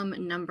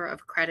maximum number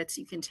of credits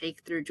you can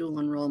take through dual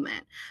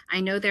enrollment.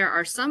 I know there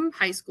are some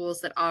high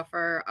schools that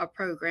offer a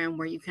program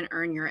where you can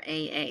earn your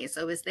AA.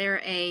 So is there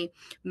a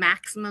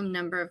maximum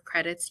number of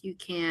credits you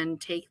can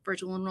take for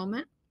dual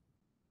enrollment?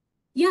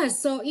 Yeah,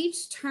 so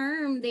each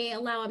term they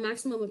allow a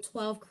maximum of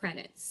 12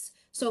 credits.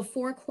 So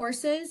 4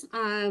 courses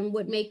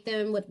would make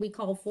them what we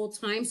call full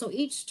time. So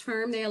each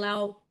term they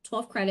allow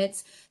 12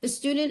 credits. The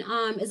student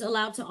is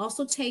allowed to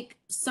also take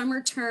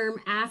summer term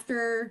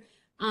after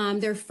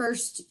their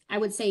first, I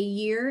would say,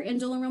 year in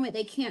dual enrollment.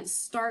 They can't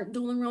start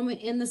dual enrollment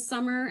in the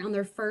summer on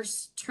their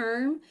first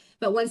term,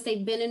 but once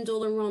they've been in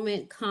dual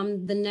enrollment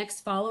come the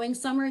next following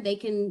summer, they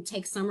can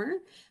take summer.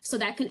 So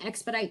that can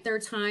expedite their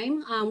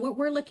time. What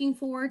we're looking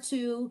forward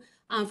to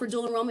for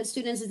dual enrollment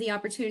students is the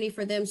opportunity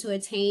for them to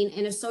attain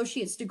an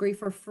associate's degree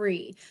for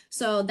free.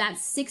 So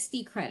that's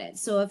 60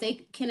 credits. So if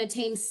they can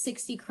attain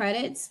 60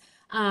 credits,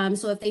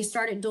 so if they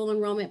started dual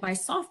enrollment by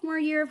sophomore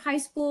year of high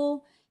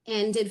school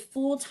and did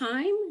full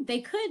time,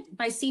 they could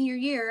by senior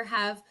year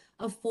have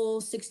a full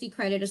 60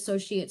 credit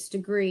associate's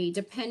degree,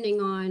 depending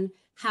on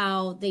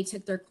how they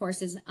took their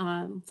courses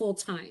full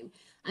time.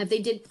 If they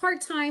did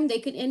part-time, they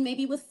could end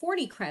maybe with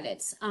 40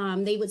 credits.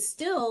 They would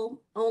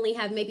still only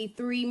have maybe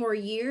 3 more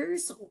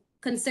years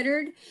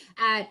considered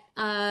at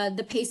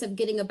the pace of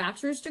getting a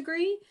bachelor's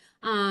degree.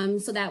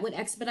 So that would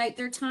expedite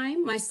their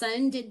time. My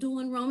son did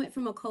dual enrollment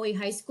from Ocoee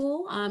High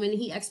School, and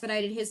he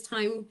expedited his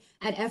time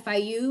at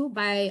FIU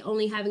by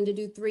only having to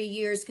do 3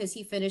 years because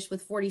he finished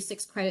with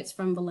 46 credits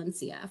from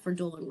Valencia for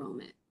dual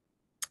enrollment.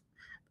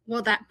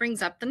 Well, that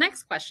brings up the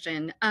next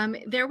question.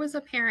 There was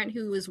a parent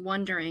who was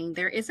wondering,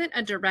 there isn't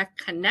a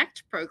direct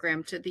connect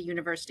program to the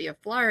University of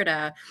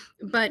Florida,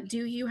 but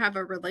do you have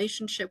a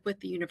relationship with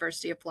the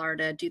University of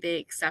Florida? Do they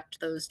accept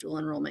those dual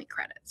enrollment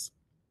credits?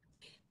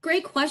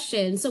 Great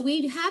question. So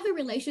we have a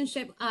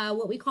relationship,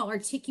 what we call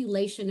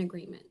articulation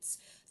agreements.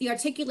 The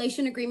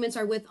articulation agreements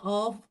are with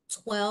all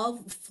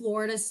 12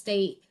 Florida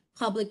state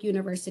public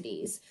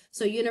universities.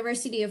 So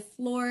University of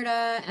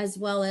Florida, as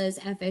well as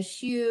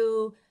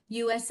FSU,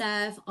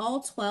 USF,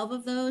 all 12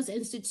 of those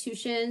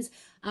institutions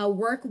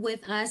work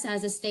with us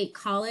as a state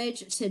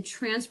college to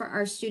transfer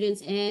our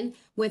students in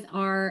with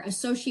our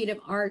associative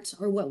arts,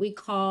 or what we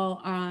call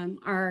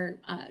our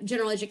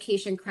general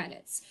education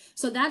credits.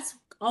 So that's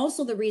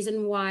also the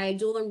reason why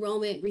dual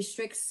enrollment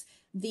restricts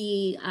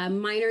the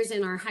minors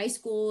in our high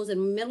schools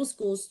and middle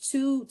schools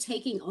to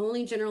taking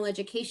only general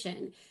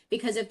education.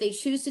 Because if they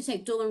choose to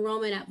take dual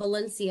enrollment at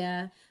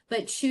Valencia,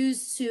 but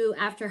choose to,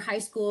 after high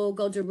school,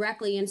 go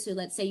directly into,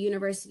 let's say,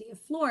 University of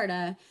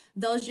Florida,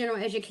 those general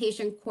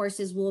education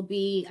courses will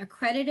be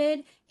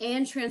accredited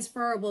and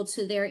transferable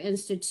to their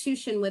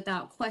institution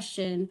without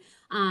question.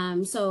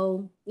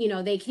 So,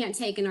 they can't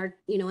take an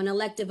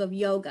elective of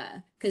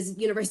yoga because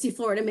University of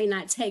Florida may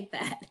not take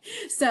that.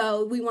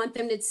 So we want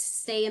them to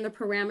stay in the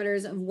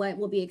parameters of what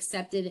will be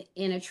accepted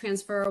in a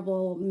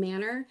transferable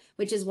manner,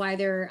 which is why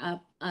they're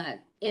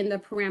in the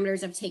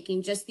parameters of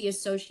taking just the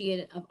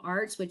Associate of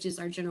Arts, which is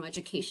our general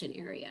education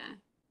area.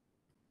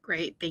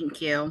 Great,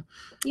 thank you.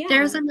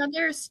 There's Yeah.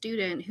 another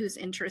student who's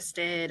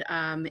interested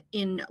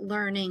in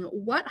learning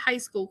what high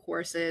school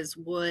courses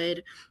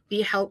would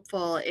be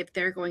helpful if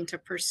they're going to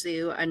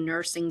pursue a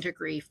nursing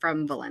degree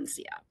from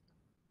Valencia.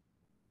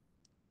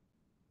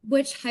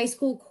 Which high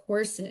school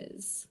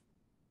courses?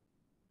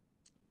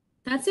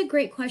 That's a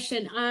great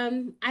question.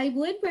 I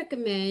would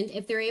recommend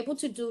if they're able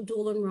to do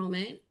dual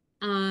enrollment,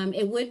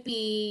 it would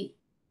be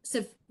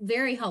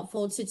very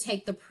helpful to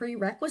take the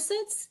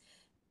prerequisites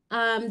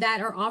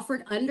that are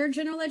offered under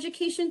general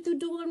education through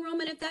dual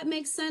enrollment, if that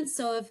makes sense.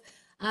 So if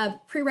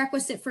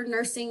prerequisite for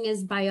nursing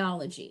is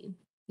biology,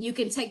 you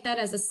can take that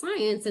as a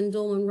science and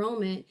dual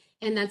enrollment,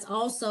 and that's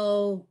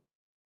also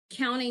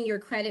counting your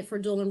credit for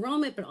dual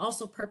enrollment, but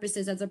also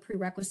purposes as a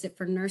prerequisite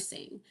for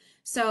nursing.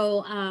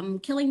 So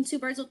killing two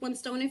birds with one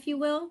stone, if you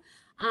will.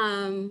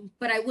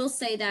 But I will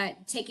say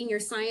that taking your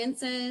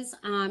sciences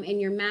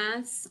and your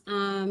maths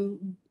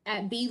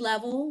at B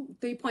level,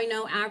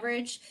 3.0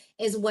 average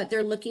is what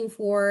they're looking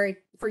for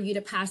you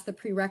to pass the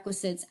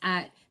prerequisites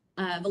at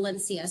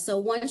Valencia. So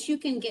once you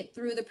can get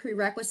through the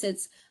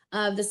prerequisites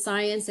of the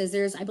sciences,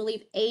 there's, I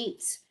believe,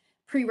 8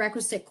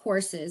 prerequisite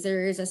courses.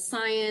 There is a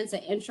science, an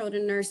intro to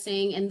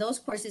nursing, and those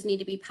courses need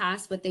to be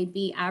passed with a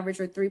B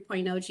average or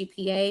 3.0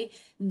 GPA.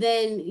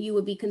 Then you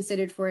would be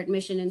considered for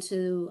admission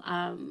into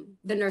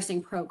the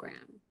nursing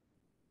program.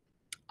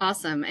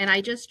 Awesome. And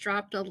I just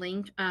dropped a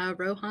link,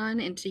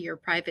 Rohan, into your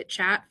private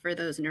chat for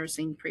those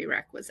nursing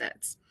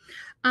prerequisites.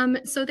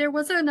 So there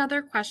was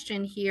another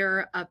question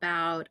here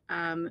about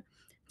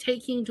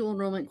taking dual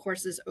enrollment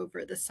courses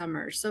over the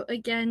summer. So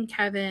again,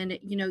 Kevin,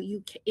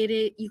 you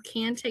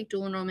can take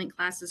dual enrollment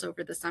classes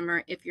over the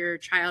summer if your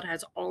child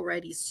has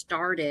already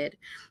started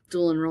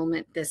dual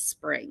enrollment this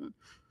spring.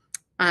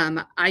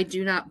 I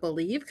do not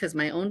believe, because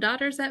my own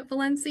daughter's at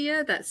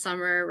Valencia, that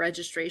summer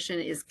registration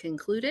is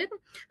concluded.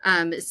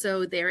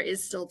 So there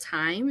is still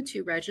time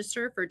to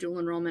register for dual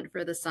enrollment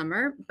for the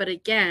summer, but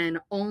again,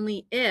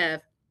 only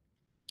if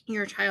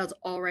your child's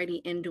already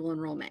in dual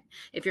enrollment.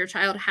 If your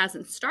child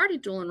hasn't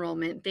started dual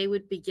enrollment, they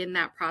would begin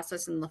that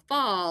process in the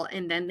fall,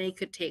 and then they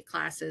could take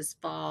classes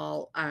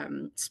fall,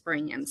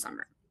 spring, and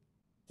summer.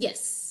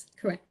 Yes,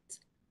 correct.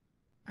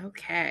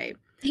 Okay.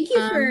 Thank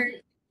you for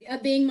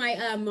being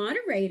my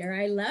moderator.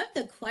 I love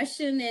the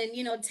question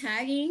and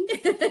tagging.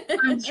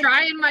 I'm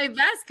trying my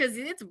best because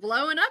it's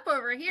blowing up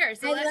over here.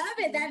 So I love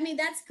it. I mean,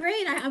 that's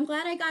great. I'm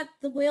glad I got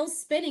the wheels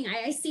spinning.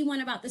 I see one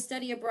about the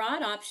study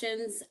abroad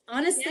options.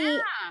 Honestly,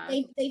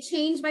 yeah. they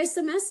change by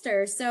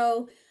semester.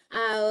 So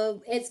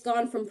it's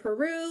gone from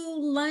Peru,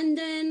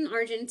 London,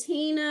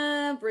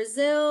 Argentina,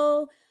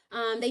 Brazil.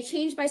 They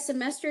change by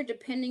semester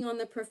depending on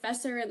the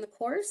professor and the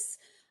course.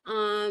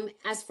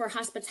 As for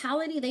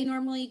hospitality, they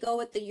normally go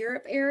with the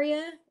Europe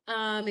area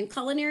and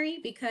culinary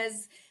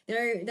because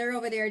they're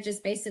over there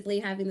just basically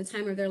having the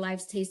time of their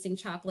lives tasting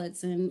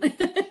chocolates and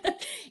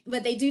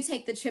but they do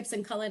take the trips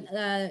in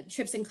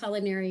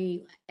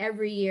culinary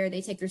every year.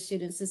 They take their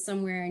students to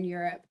somewhere in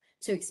Europe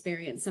to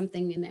experience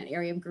something in that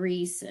area of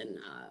Greece and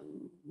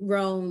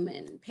Rome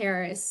and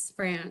Paris,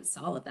 France,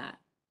 all of that.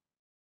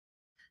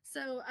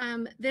 So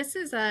this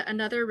is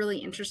another really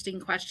interesting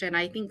question.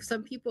 I think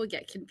some people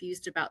get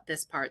confused about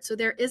this part. So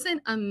there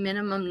isn't a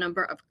minimum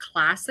number of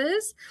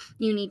classes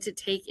you need to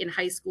take in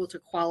high school to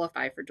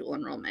qualify for dual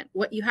enrollment.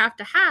 What you have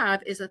to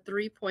have is a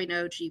 3.0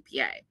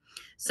 GPA.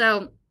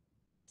 So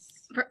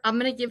I'm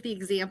going to give the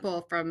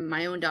example from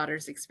my own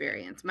daughter's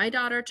experience. My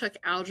daughter took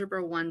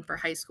Algebra 1 for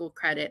high school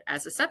credit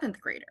as a 7th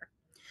grader.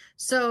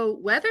 So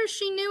whether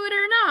she knew it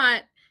or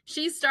not,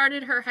 she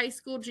started her high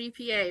school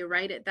GPA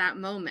right at that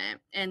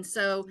moment. And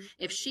so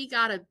if she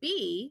got a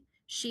B,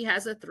 she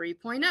has a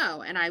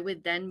 3.0, and I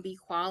would then be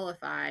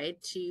qualified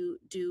to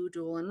do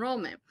dual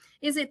enrollment.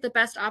 Is it the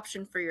best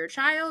option for your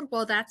child?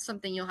 Well, that's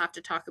something you'll have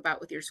to talk about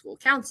with your school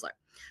counselor.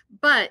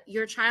 But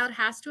your child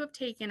has to have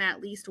taken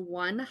at least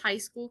one high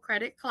school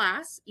credit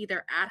class,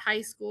 either at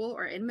high school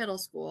or in middle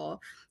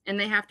school, and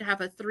they have to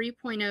have a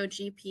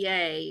 3.0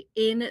 GPA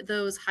in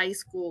those high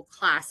school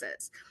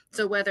classes.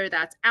 So whether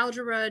that's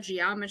algebra,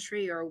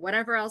 geometry, or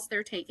whatever else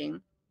they're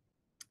taking,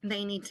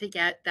 they need to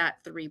get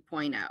that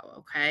 3.0.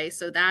 Okay.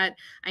 So that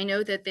I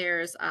know that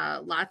there's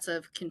lots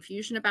of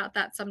confusion about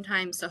that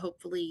sometimes. So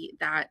hopefully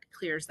that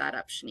clears that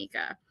up,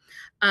 Shanika.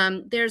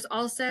 There's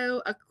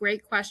also a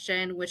great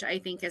question, which I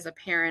think as a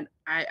parent,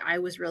 I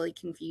was really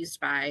confused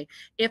by.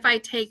 If I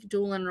take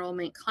dual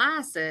enrollment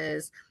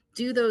classes,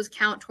 do those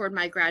count toward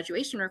my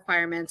graduation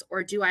requirements,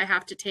 or do I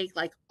have to take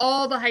like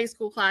all the high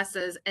school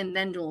classes and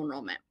then dual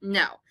enrollment?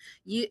 No,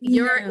 you're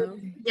No.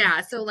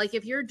 yeah. So like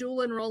if you're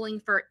dual enrolling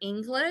for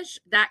English,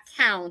 that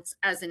counts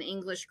as an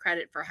English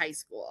credit for high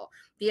school.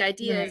 The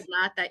idea is Right.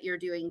 not that you're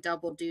doing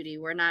double duty.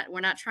 We're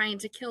not trying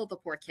to kill the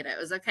poor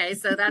kiddos. Okay,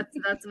 so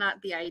that's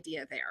not the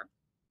idea there.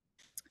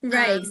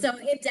 Right. So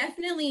it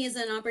definitely is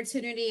an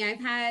opportunity.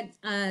 I've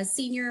had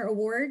senior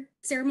award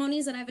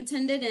ceremonies that I've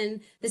attended,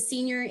 and the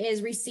senior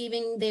is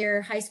receiving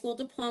their high school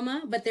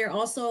diploma, but they're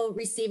also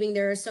receiving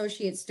their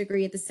associate's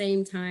degree at the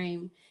same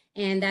time.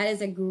 And that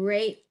is a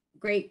great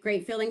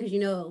great feeling because you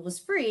know it was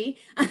free.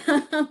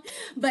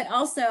 But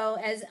also,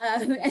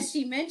 as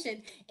she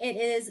mentioned, it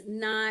is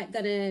not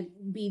going to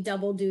be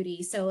double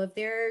duty. So if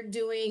they're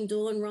doing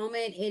dual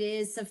enrollment, it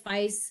is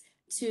suffice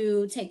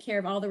to take care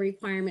of all the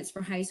requirements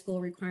for high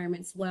school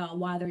requirements well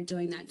while they're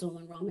doing that dual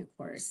enrollment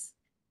course.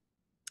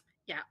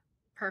 Yeah,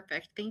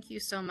 perfect. Thank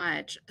you so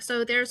much.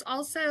 So there's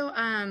also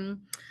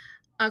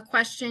a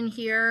question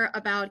here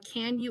about,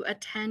 can you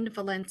attend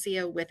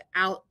Valencia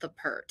without the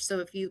PERT? So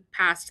if you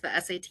passed the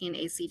SAT and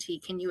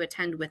ACT, can you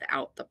attend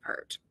without the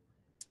PERT?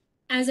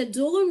 As a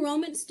dual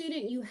enrollment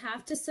student, you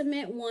have to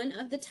submit one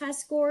of the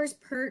test scores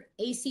per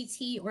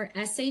ACT or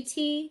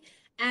SAT.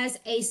 As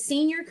a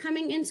senior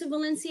coming into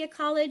Valencia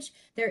College,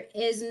 there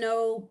is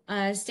no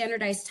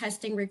standardized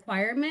testing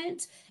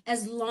requirement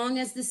as long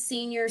as the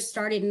seniors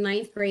started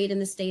ninth grade in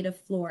the state of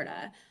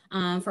Florida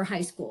for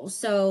high school.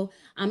 So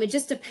it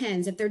just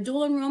depends. If they're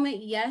dual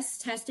enrollment, yes,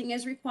 testing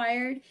is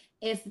required.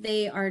 If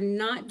they are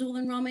not dual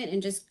enrollment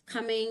and just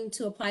coming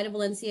to apply to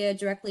Valencia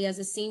directly as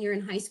a senior in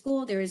high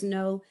school, there is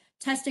no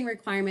testing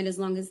requirement as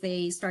long as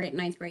they start at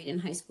ninth grade in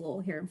high school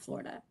here in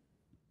Florida.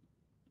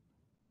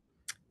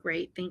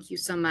 Great, thank you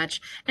so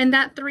much. And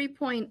that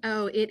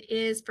 3.0, it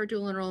is for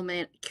dual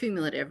enrollment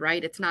cumulative,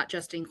 right? It's not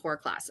just in core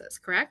classes,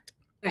 correct?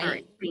 All right,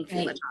 Right, thank you,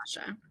 right.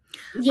 Latasha.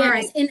 All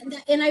right,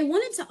 Yes, and I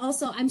wanted to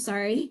also, I'm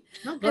sorry,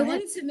 no, go I ahead.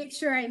 wanted to make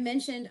sure I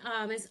mentioned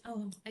as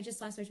I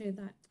just lost my train of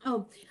thought.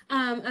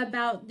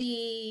 About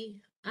the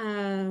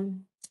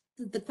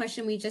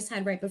question we just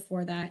had right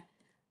before that.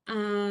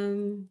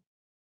 Um,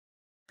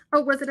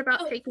 Oh, was it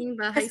about oh, taking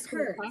the high yes, school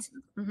PERT. classes?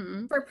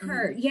 Mm-hmm, For mm-hmm.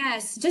 PERT,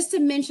 yes, just to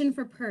mention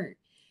for PERT,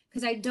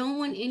 because I don't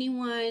want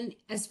anyone,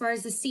 as far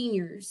as the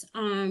seniors,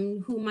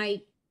 who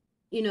might,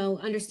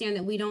 understand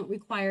that we don't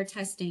require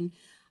testing.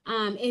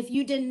 If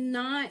you did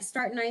not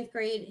start ninth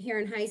grade here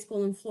in high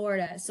school in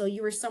Florida, so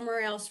you were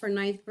somewhere else for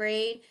ninth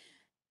grade,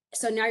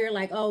 so now you're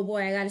like, oh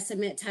boy, I got to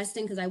submit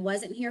testing because I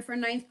wasn't here for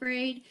ninth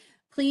grade.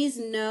 Please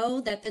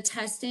know that the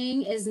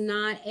testing is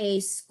not a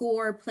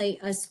score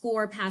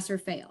pass or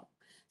fail.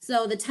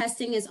 So the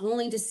testing is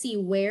only to see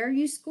where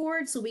you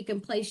scored so we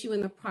can place you in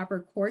the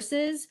proper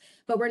courses,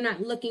 but we're not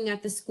looking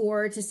at the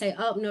score to say,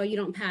 oh no, you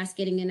don't pass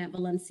getting in at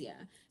Valencia.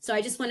 So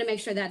I just want to make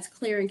sure that's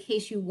clear in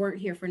case you weren't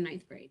here for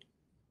ninth grade.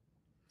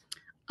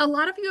 A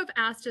lot of you have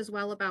asked as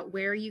well about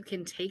where you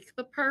can take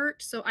the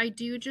PERT. So I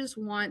do just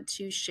want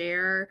to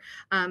share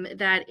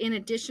that in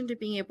addition to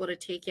being able to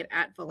take it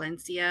at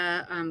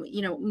Valencia,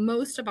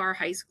 most of our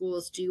high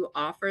schools do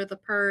offer the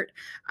PERT,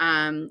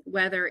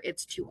 whether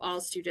it's to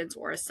all students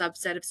or a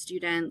subset of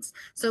students.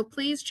 So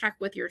please check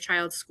with your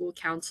child's school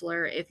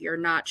counselor if you're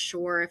not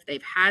sure if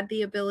they've had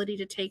the ability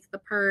to take the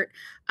PERT,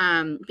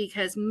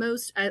 because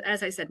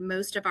as I said,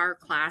 most of our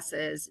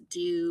classes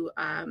do,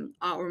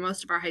 or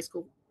most of our high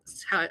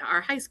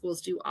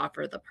schools do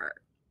offer the PERT.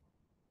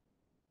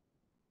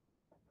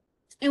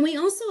 And we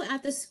also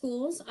at the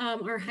schools,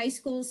 our high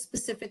schools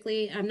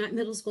specifically, not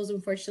middle schools,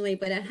 unfortunately,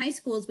 but at high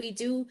schools, we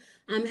do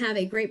have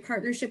a great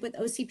partnership with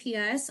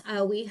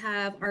OCPS. We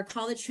have our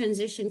college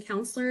transition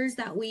counselors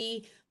that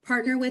we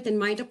partner with in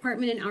my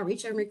department in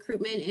outreach and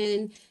recruitment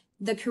and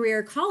the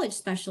career college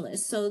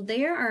specialists. So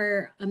there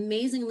are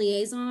amazing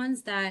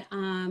liaisons that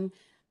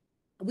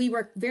we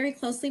work very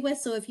closely with.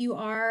 So if you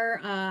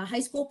are a high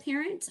school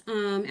parent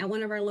at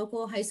one of our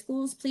local high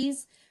schools,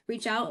 please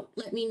reach out,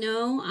 let me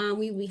know.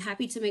 We'd be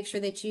happy to make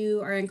sure that you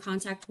are in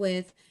contact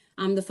with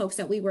the folks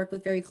that we work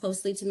with very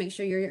closely to make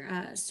sure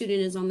your student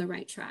is on the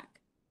right track.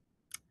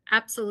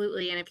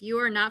 Absolutely. And if you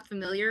are not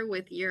familiar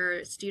with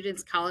your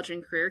student's college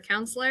and career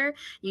counselor,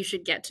 you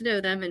should get to know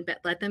them and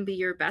let them be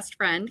your best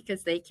friend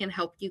because they can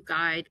help you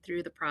guide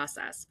through the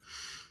process.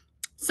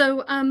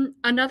 So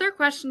another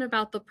question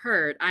about the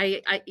PERT,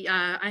 I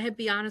have to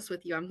be honest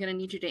with you, I'm going to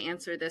need you to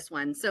answer this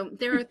one. So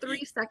there are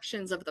three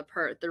sections of the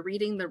PERT: the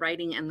reading, the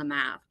writing, and the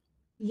math.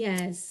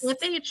 Yes.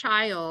 If a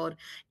child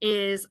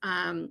is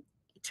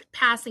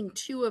passing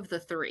two of the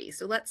three,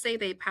 so let's say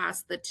they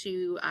pass the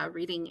two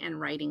reading and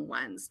writing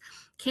ones,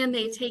 can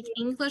they take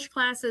English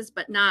classes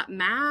but not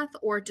math,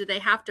 or do they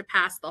have to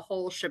pass the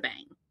whole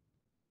shebang?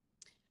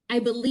 I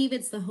believe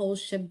it's the whole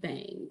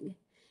shebang.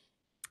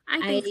 I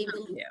I think so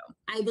believe too.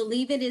 I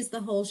believe it is the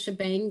whole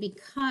shebang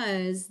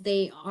because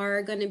they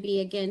are going to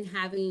be again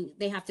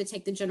they have to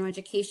take the general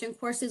education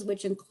courses,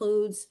 which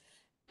includes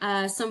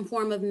some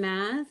form of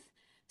math.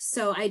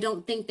 So I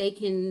don't think they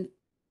can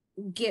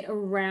get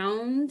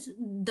around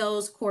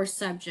those core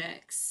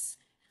subjects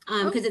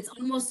Oh, because it's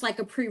almost like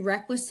a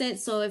prerequisite.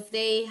 So if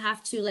they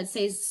have to, let's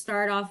say,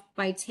 start off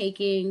by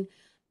taking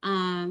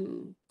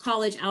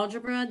college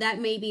algebra, that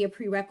may be a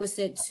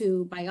prerequisite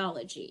to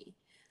biology.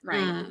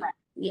 right.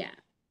 Yeah.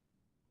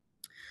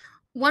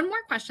 One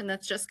more question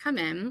that's just come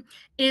in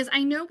is,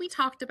 I know we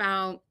talked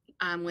about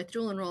with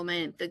dual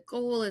enrollment, the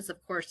goal is,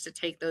 of course, to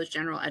take those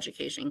general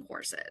education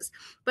courses.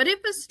 But if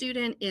a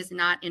student is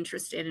not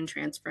interested in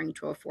transferring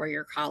to a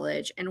four-year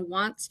college and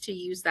wants to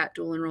use that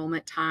dual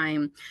enrollment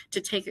time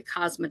to take a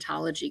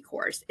cosmetology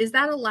course, is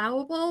that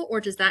allowable, or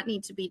does that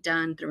need to be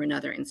done through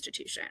another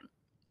institution?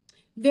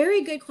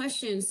 Very good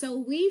question. So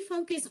we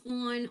focus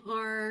on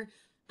our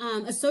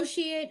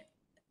associate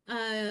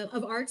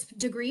of arts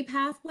degree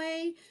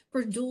pathway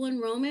for dual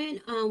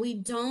enrollment. We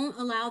don't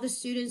allow the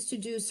students to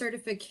do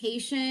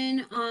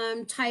certification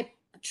type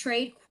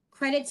trade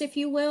credits, if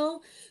you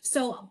will.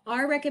 So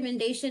our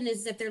recommendation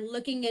is if they're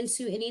looking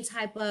into any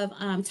type of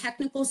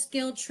technical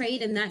skill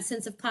trade in that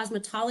sense of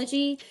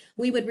cosmetology,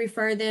 we would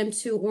refer them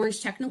to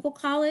Orange Technical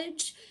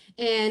College,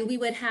 and we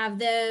would have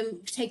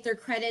them take their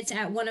credits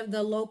at one of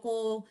the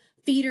local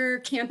feeder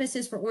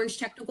campuses for Orange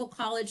Technical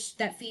College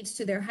that feeds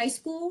to their high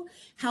school.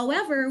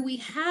 However, we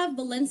have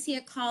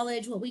Valencia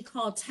College, what we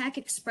call Tech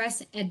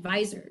Express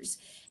advisors.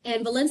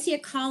 And Valencia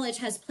College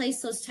has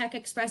placed those Tech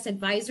Express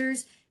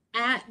advisors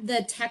at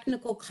the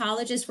technical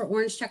colleges for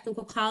Orange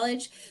Technical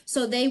College.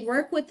 So they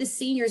work with the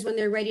seniors when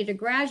they're ready to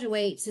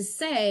graduate to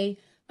say,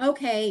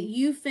 okay,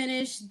 you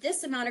finished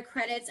this amount of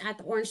credits at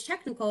the Orange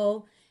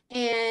Technical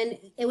and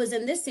it was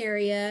in this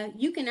area,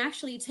 you can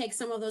actually take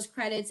some of those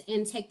credits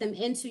and take them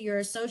into your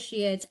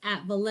associates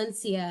at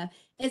Valencia.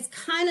 It's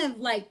kind of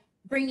like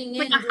bringing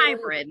Like in a dual.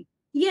 hybrid.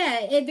 Yeah,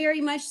 it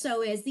very much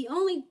so is. The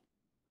only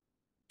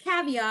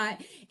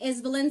caveat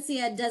is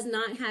Valencia does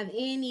not have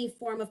any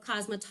form of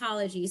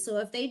cosmetology. So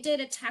if they did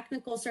a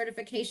technical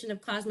certification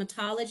of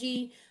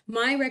cosmetology,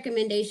 my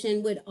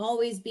recommendation would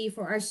always be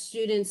for our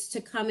students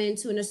to come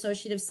into an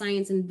Associate of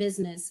Science in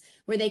Business,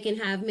 where they can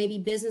have maybe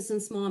business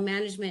and small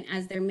management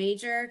as their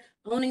major,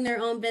 owning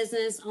their own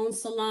business, own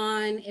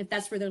salon, if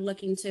that's where they're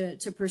looking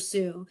to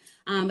pursue.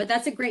 But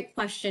that's a great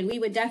question. We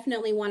would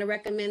definitely want to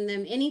recommend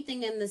them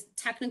anything in the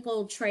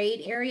technical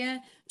trade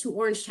area to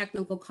Orange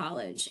Technical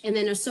College, and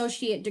then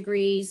associate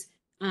degrees,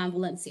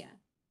 Valencia.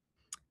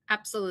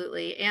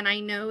 Absolutely. And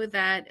I know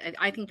that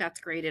I think that's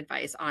great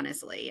advice,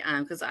 honestly,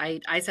 because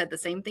I said the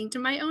same thing to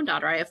my own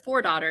daughter. I have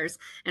four daughters,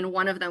 and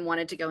one of them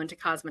wanted to go into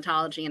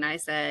cosmetology. And I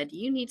said,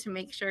 you need to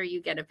make sure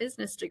you get a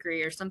business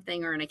degree or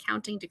something or an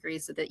accounting degree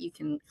so that you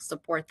can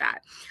support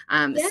that.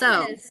 So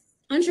Yes,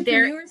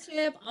 there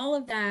entrepreneurship, all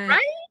of Right? that.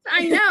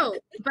 I know,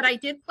 but I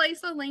did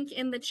place a link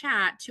in the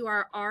chat to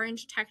our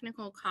Orange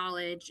Technical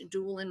College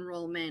dual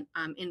enrollment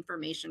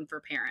information for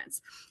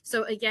parents.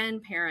 So again,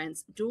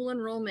 parents, dual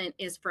enrollment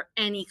is for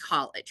any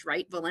college,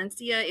 right?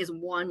 Valencia is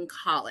one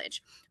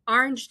college.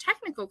 Orange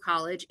Technical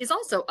College is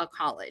also a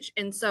college.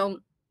 And so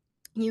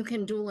you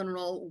can dual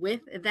enroll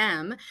with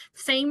them.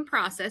 Same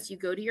process. You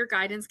go to your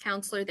guidance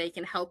counselor. They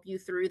can help you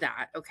through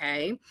that.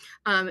 Okay.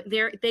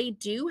 They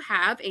do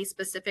have a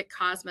specific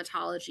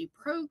cosmetology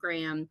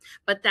program,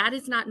 but that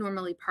is not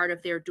normally part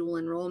of their dual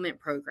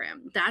enrollment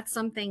program. That's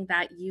something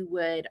that you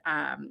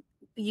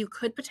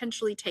could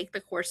potentially take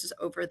the courses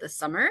over the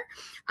summer,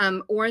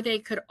 or they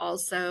could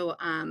also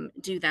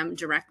do them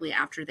directly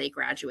after they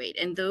graduate.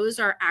 And those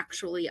are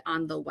actually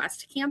on the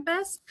West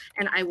Campus,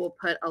 and I will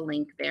put a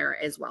link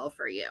there as well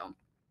for you.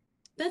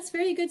 That's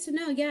very good to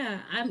know. Yeah.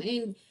 I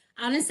mean,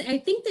 honestly, I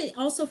think that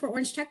also for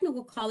Orange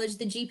Technical College,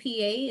 the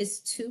GPA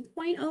is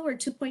 2.0 or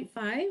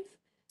 2.5.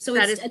 So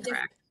That it's is a different,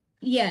 correct.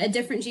 yeah, a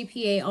different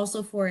GPA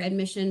also for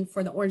admission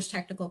for the Orange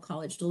Technical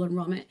College dual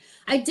enrollment.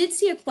 I did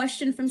see a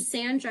question from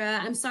Sandra.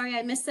 I'm sorry,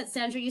 I missed that,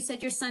 Sandra. You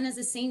said your son is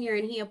a senior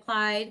and he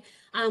applied.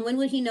 When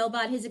would he know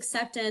about his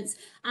acceptance?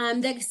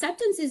 The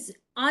acceptance is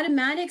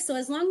automatic. So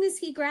as long as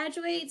he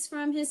graduates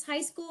from his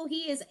high school,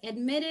 he is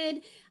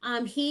admitted.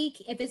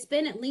 If it's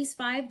been at least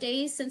 5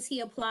 days since he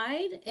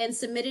applied and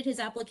submitted his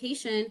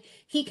application,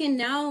 he can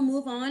now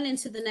move on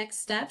into the next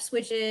steps,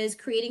 which is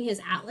creating his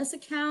Atlas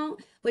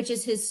account, which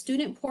is his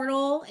student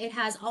portal. It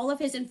has all of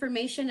his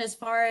information as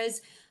far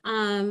as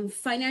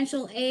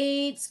financial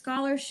aid,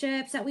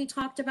 scholarships that we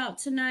talked about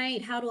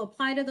tonight, how to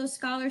apply to those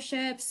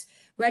scholarships,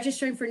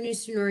 registering for new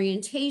student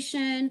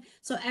orientation.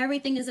 So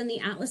everything is in the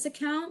Atlas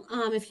account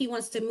if he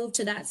wants to move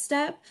to that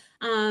step.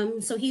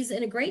 So he's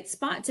in a great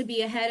spot to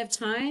be ahead of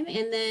time.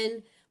 And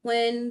then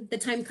when the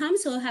time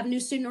comes, he'll have new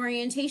student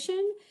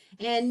orientation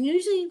and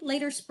usually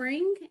later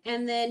spring.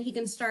 And then he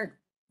can start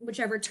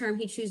whichever term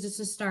he chooses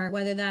to start,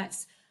 whether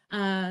that's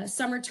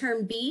summer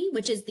term B,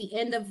 which is the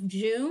end of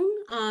June.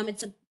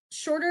 It's a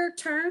shorter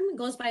term,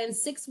 goes by in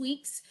 6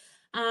 weeks.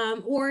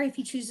 Or if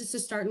he chooses to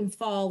start in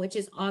fall, which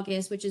is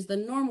August, which is the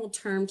normal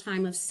term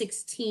time of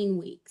 16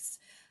 weeks.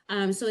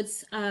 So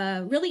it's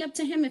really up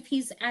to him if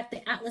he's at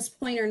the Atlas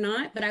point or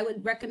not, but I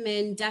would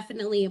recommend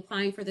definitely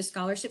applying for the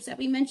scholarships that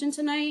we mentioned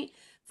tonight,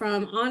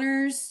 from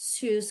honors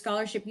to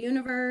scholarship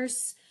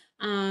universe,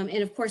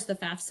 and of course the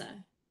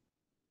FAFSA.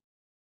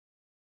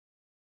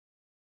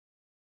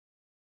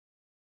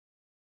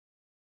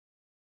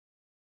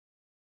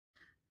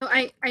 So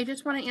I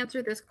just want to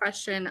answer this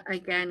question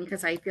again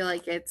because I feel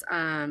like it's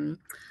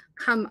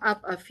come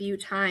up a few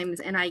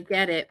times and I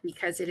get it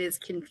because it is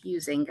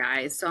confusing,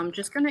 guys. So I'm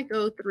just going to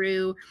go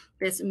through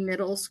this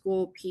middle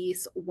school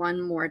piece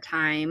one more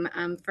time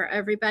for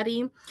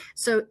everybody.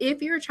 So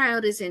if your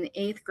child is in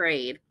 8th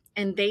grade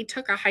and they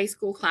took a high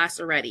school class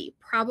already,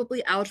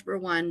 probably Algebra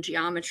 1,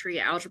 Geometry,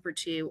 Algebra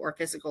 2, or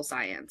Physical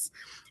Science,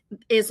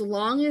 as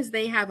long as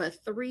they have a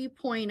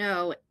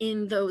 3.0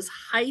 in those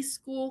high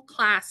school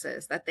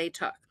classes that they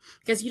took,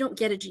 because you don't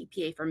get a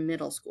GPA for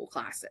middle school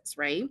classes,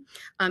 right?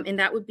 And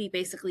that would be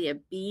basically a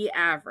B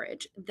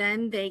average.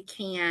 Then they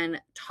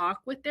can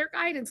talk with their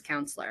guidance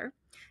counselor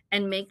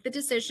and make the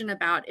decision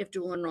about if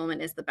dual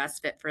enrollment is the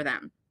best fit for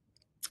them.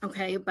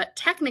 Okay, but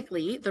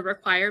technically, the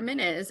requirement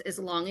is as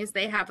long as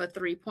they have a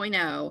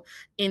 3.0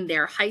 in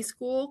their high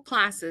school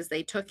classes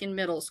they took in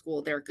middle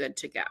school, they're good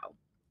to go.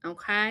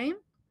 Okay.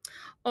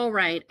 All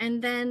right.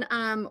 And then,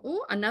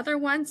 oh, another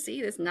one.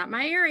 See, this is not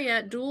my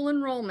area. Dual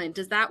enrollment.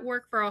 Does that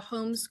work for a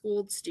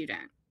homeschooled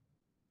student?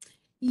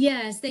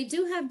 Yes, they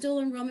do have dual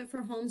enrollment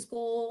for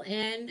homeschool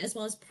and as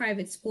well as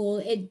private school.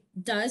 It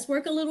does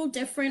work a little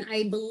different,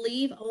 I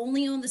believe,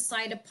 only on the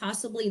side of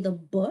possibly the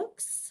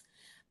books,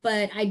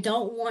 but I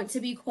don't want to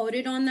be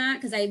quoted on that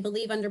because I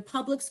believe under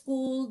public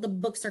school, the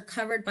books are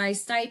covered by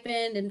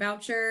stipend and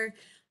voucher.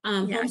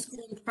 Yes.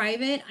 Homeschool and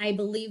private, I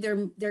believe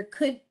there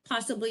could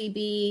possibly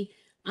be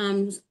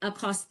a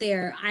cost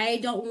there. I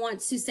don't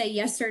want to say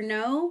yes or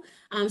no,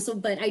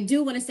 but I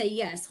do want to say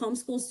yes,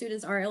 homeschool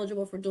students are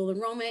eligible for dual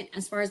enrollment.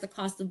 As far as the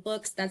cost of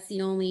books, that's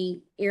the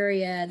only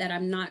area that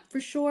I'm not for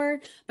sure.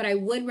 But I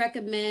would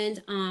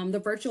recommend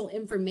the virtual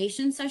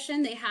information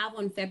session they have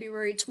on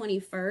February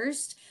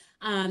 21st.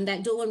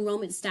 That dual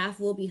enrollment staff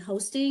will be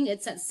hosting.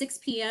 It's at 6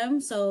 p.m.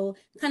 So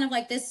kind of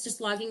like this,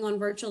 just logging on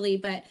virtually.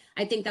 But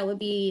I think that would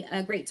be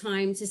a great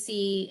time to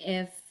see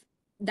if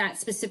that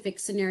specific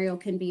scenario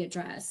can be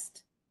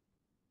addressed.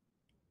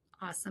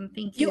 Awesome.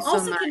 Thank you You so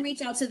also much. can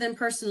reach out to them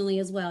personally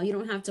as well. You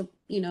don't have to,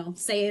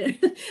 say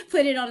it,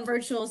 put it on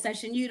virtual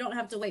session. You don't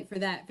have to wait for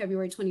that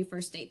February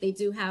 21st date. They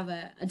do have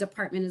a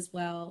department as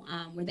well,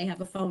 where they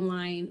have a phone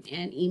line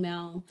and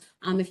email,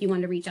 if you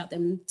want to reach out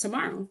them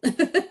tomorrow.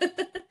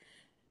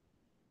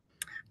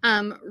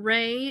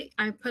 Ray,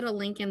 I put a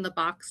link in the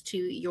box to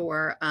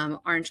your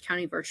Orange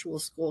County Virtual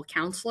School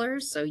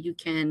counselors, so you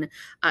can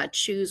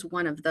choose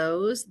one of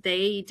those.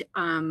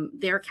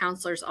 Their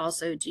counselors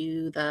also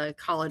do the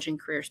college and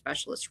career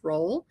specialist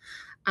role.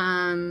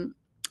 Um,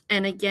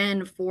 and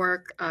again,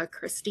 for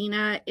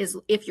Christina, is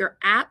if you're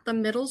at the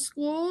middle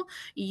school,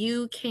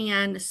 you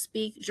can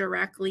speak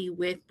directly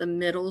with the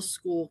middle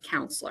school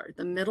counselor.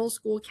 The middle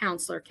school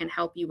counselor can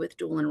help you with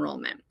dual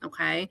enrollment.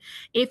 Okay.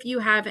 If you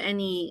have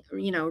any,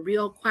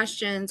 real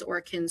questions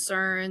or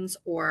concerns,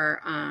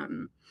 or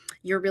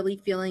you're really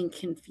feeling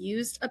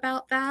confused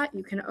about that,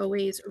 you can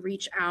always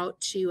reach out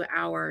to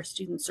our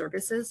student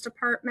services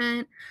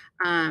department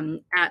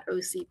at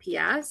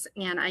OCPS,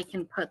 and I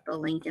can put the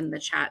link in the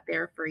chat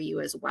there for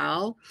you as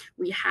well.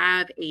 We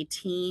have a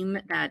team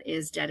that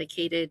is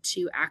dedicated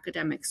to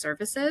academic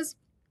services,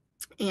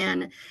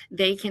 and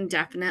they can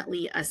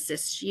definitely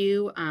assist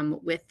you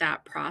with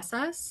that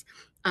process.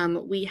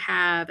 We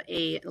have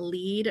a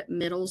lead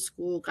middle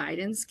school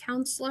guidance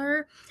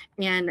counselor,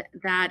 and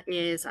that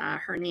is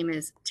her name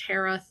is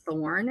Tara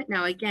Thorne.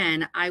 Now,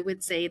 again, I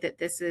would say that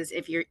this is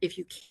if you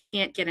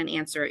can't get an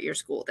answer at your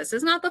school, this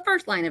is not the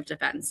first line of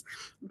defense,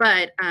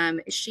 but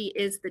she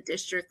is the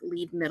district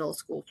lead middle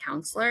school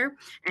counselor,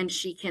 and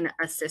she can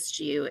assist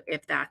you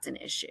if that's an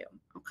issue.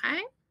 Okay.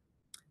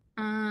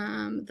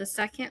 The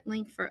second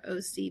link for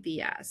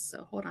OCBS.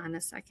 So hold on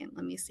a second.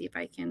 Let me see if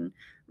I can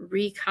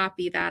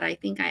recopy that. I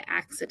think I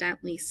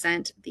accidentally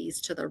sent these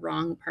to the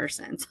wrong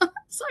person. So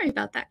sorry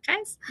about that,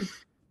 guys.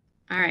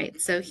 All right.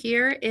 So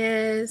here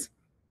is,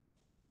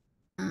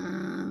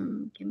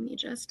 give me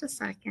just a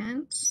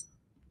second.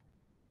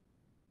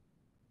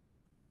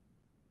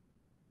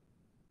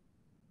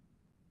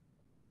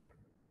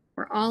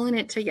 We're all in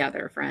it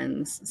together,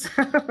 friends.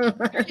 So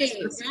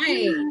Right,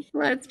 right.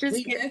 let's just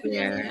We get definitely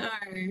there.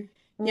 are.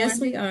 Yes,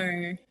 One. we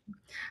are.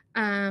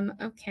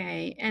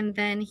 Okay, and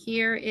then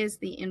here is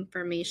the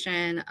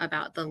information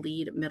about the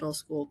lead middle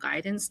school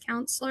guidance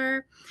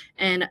counselor.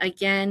 And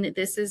again,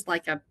 this is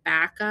like a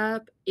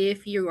backup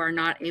if you are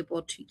not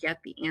able to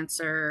get the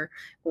answer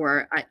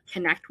or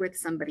connect with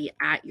somebody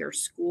at your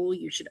school.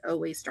 You should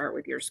always start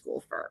with your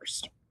school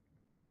first.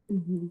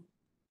 Mhm.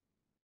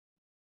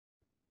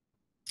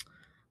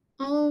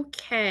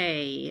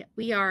 Okay,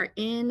 we are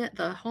in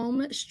the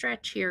home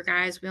stretch here,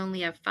 guys. We only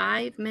have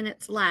 5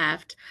 minutes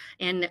left.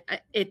 And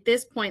at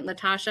this point,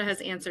 Latasha has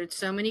answered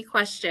so many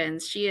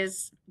questions. She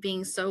is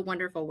being so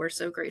wonderful. We're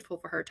so grateful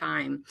for her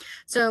time.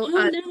 So,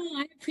 Oh, no,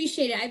 I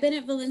appreciate it. I've been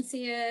at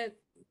Valencia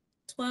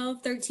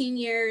 12, 13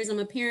 years. I'm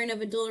a parent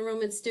of a dual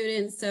enrollment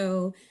student,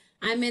 so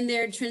I'm in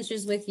their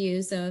trenches with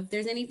you. So if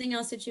there's anything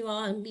else that you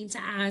all need to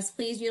ask,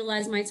 please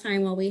utilize my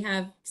time while we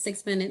have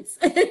 6 minutes.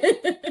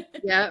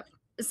 yep.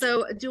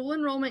 So dual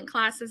enrollment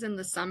classes in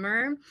the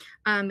summer,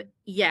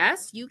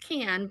 yes, you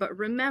can, but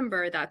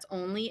remember that's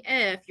only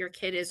if your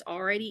kid is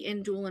already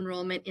in dual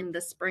enrollment in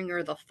the spring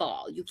or the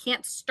fall. You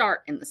can't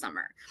start in the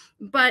summer.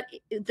 But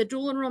the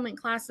dual enrollment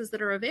classes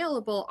that are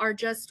available are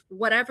just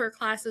whatever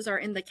classes are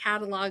in the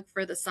catalog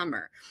for the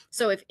summer.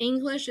 So if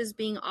English is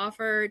being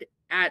offered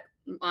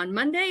on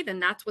Monday, then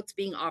that's what's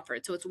being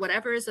offered. So it's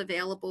whatever is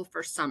available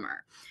for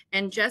summer.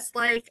 And just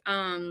like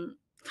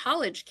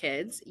college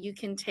kids, you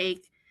can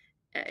take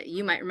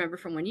you might remember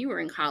from when you were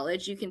in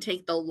college, you can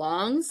take the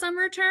long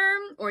summer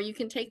term or you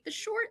can take the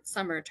short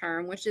summer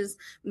term, which is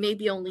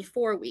maybe only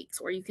 4 weeks,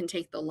 or you can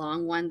take the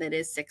long one that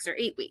is 6 or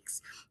 8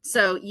 weeks.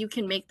 So you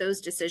can make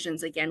those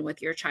decisions again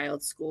with your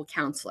child's school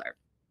counselor.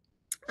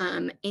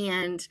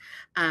 And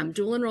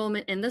dual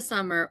enrollment in the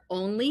summer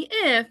only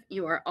if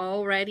you are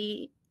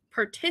already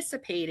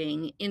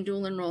participating in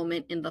dual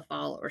enrollment in the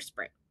fall or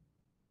spring.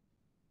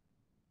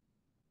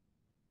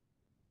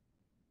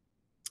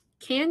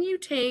 Can you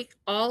take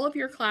all of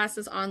your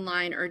classes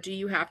online or do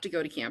you have to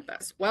go to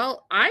campus?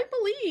 Well, I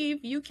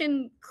believe you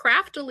can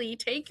craftily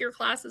take your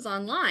classes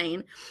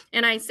online.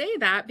 And I say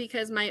that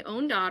because my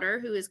own daughter,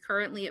 who is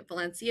currently at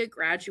Valencia,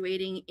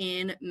 graduating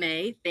in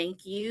May,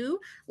 thank you,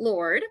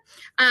 Lord.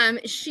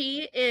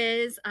 She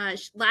is,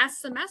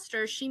 last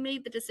semester, she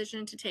made the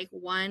decision to take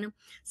one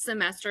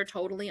semester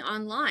totally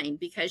online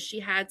because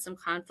she had some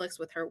conflicts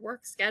with her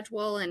work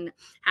schedule and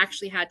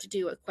actually had to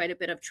do quite a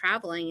bit of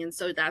traveling. And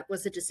so that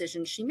was a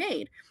decision she made.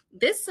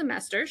 This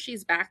semester,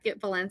 she's back at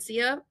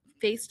Valencia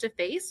face to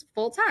face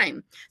full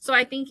time. So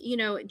I think,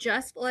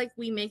 just like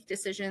we make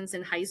decisions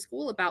in high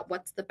school about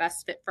what's the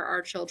best fit for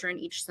our children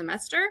each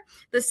semester,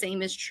 the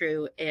same is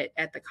true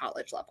at the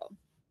college level.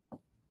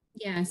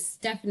 Yes,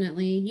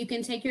 definitely. You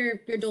can take your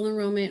dual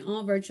enrollment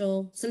all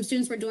virtual. Some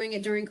students were doing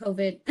it during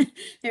COVID.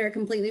 They were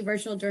completely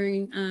virtual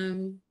during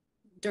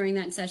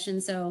that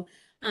session. So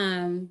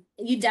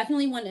you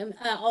definitely want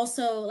to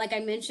also, like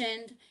I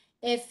mentioned,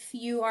 if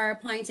you are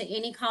applying to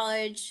any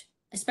college,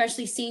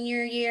 especially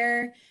senior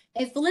year,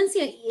 if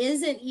Valencia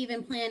isn't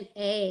even plan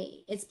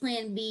A, it's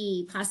plan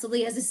B,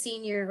 possibly as a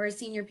senior or a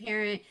senior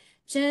parent,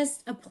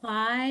 just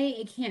apply.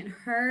 It can't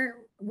hurt.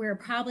 We're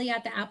probably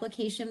at the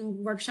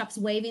application workshops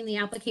waiving the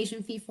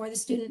application fee for the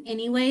student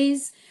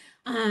anyways.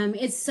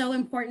 It's so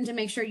important to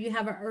make sure you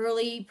have an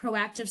early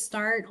proactive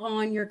start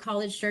on your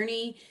college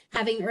journey.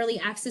 Having early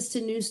access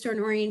to new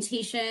student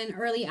orientation,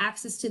 early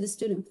access to the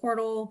student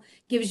portal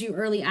gives you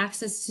early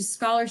access to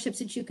scholarships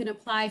that you can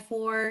apply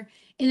for.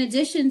 In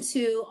addition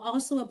to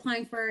also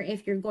applying for,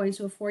 if you're going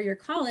to a four-year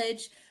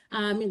college,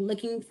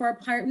 looking for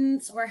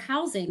apartments or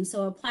housing.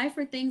 So apply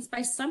for things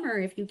by summer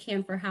if you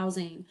can for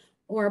housing,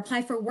 or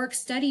apply for work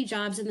study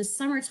jobs in the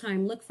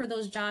summertime. Look for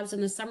those jobs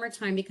in the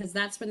summertime because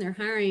that's when they're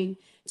hiring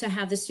to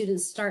have the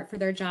students start for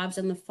their jobs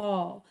in the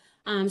fall.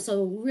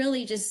 So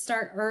really just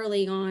start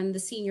early on the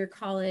senior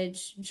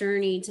college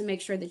journey to make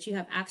sure that you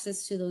have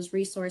access to those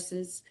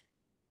resources.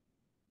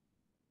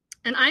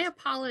 And I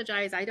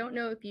apologize, I don't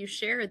know if you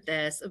shared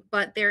this,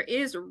 but there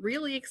is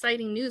really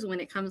exciting news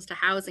when it comes to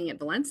housing at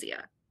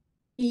Valencia.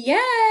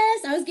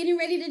 Yes, I was getting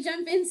ready to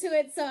jump into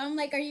it. So I'm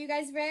like, are you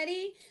guys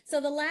ready?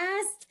 So the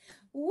last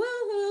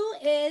woohoo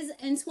is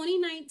in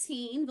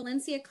 2019,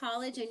 Valencia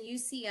College and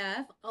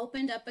UCF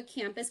opened up a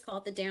campus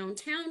called the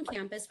Downtown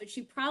Campus, which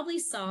you probably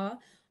saw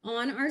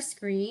on our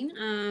screen.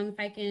 If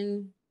I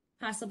can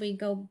possibly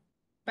go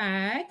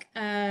back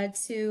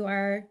to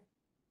our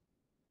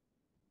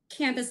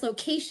campus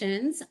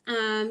locations.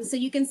 So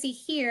you can see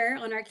here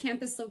on our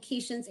campus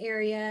locations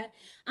area,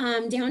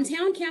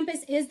 downtown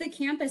campus is the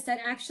campus that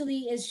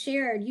actually is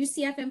shared,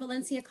 UCF and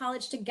Valencia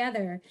College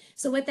together.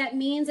 So what that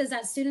means is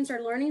that students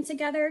are learning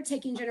together,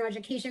 taking general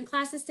education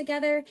classes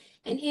together,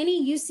 and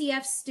any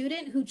UCF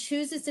student who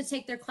chooses to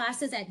take their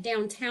classes at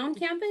downtown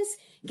campus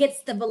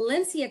gets the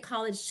Valencia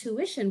College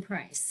tuition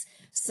price.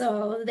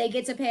 So they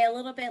get to pay a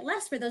little bit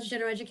less for those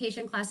general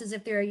education classes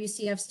if they're a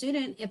UCF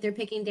student, if they're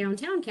picking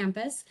downtown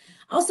campus.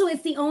 Also,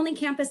 it's the only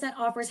campus that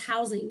offers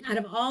housing out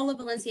of all of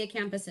Valencia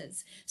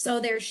campuses. So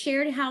there's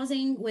shared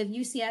housing with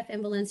UCF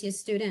and Valencia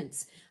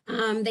students.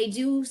 They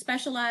do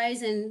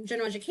specialize in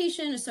general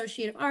education,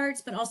 associative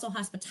arts, but also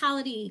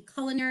hospitality,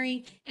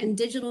 culinary, and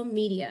digital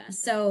media.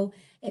 So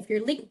if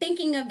you're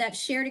thinking of that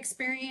shared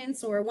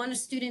experience or want a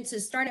student to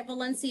start at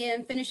Valencia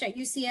and finish at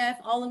UCF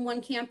all in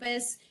one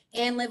campus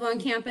and live on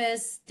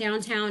campus,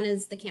 downtown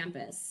is the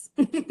campus.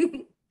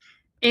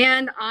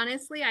 And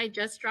honestly, I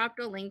just dropped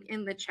a link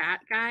in the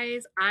chat,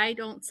 guys. I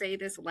don't say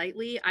this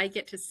lightly. I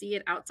get to see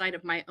it outside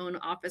of my own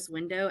office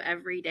window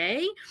every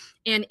day,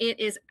 and it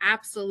is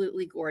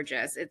absolutely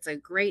gorgeous. It's a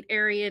great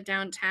area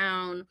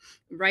downtown,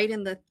 right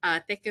in the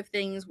thick of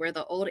things where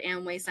the old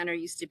Amway Center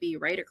used to be,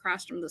 right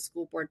across from the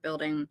school board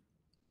building.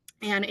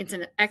 And it's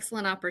an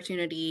excellent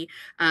opportunity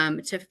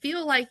to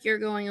feel like you're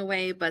going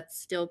away, but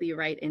still be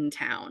right in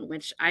town,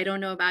 which I don't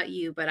know about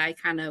you, but I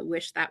kind of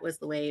wish that was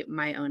the way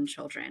my own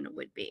children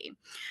would be.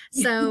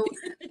 So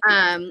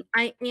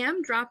I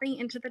am dropping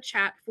into the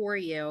chat for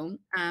you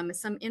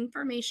some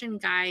information,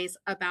 guys,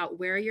 about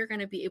where you're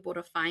going to be able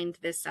to find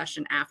this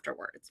session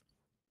afterwards.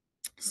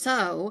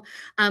 So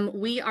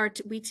we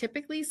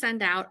typically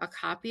send out a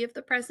copy of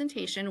the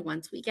presentation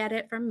once we get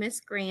it from Miss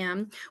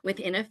Graham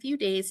within a few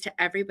days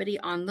to everybody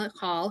on the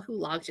call who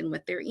logged in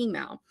with their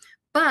email.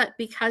 But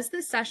because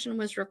this session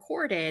was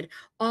recorded,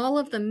 all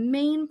of the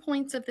main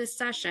points of this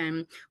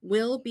session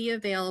will be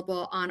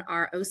available on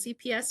our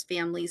OCPS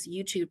Families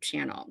YouTube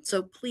channel.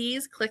 So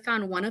please click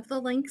on one of the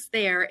links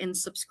there and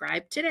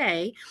subscribe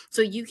today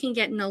so you can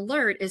get an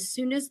alert as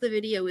soon as the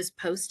video is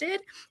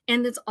posted.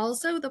 And it's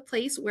also the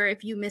place where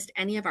if you missed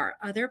any of our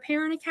other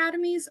parent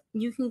academies,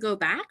 you can go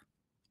back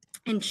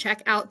and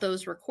check out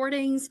those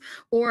recordings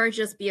or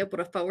just be able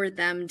to forward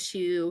them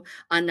to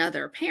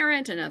another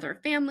parent, another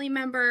family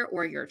member,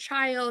 or your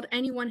child,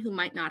 anyone who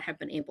might not have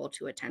been able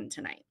to attend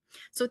tonight.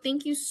 So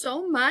thank you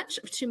so much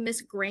to Miss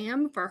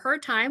Graham for her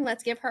time.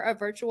 Let's give her a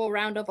virtual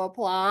round of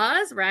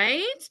applause,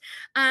 right?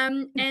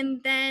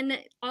 And then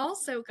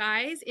also,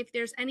 guys, if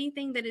there's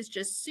anything that is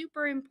just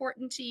super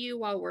important to you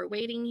while we're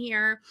waiting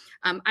here,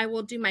 I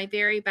will do my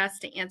very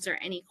best to answer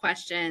any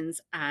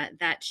questions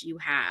that you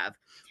have.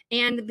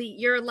 And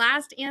your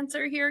last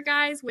answer here,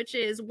 guys, which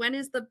is when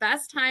is the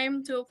best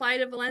time to apply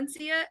to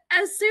Valencia?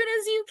 As soon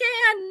as you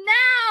can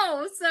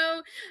now.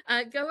 So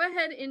go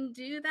ahead and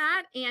do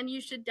that. And you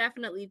should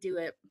definitely do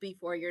it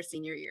before your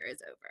senior year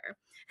is over.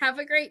 Have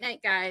a great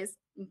night, guys.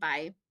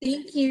 Bye.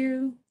 Thank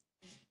you.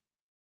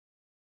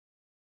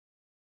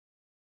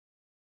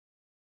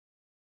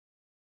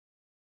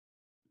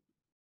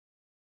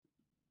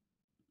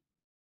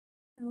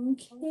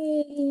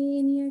 Okay,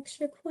 any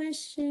extra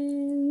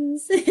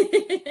questions?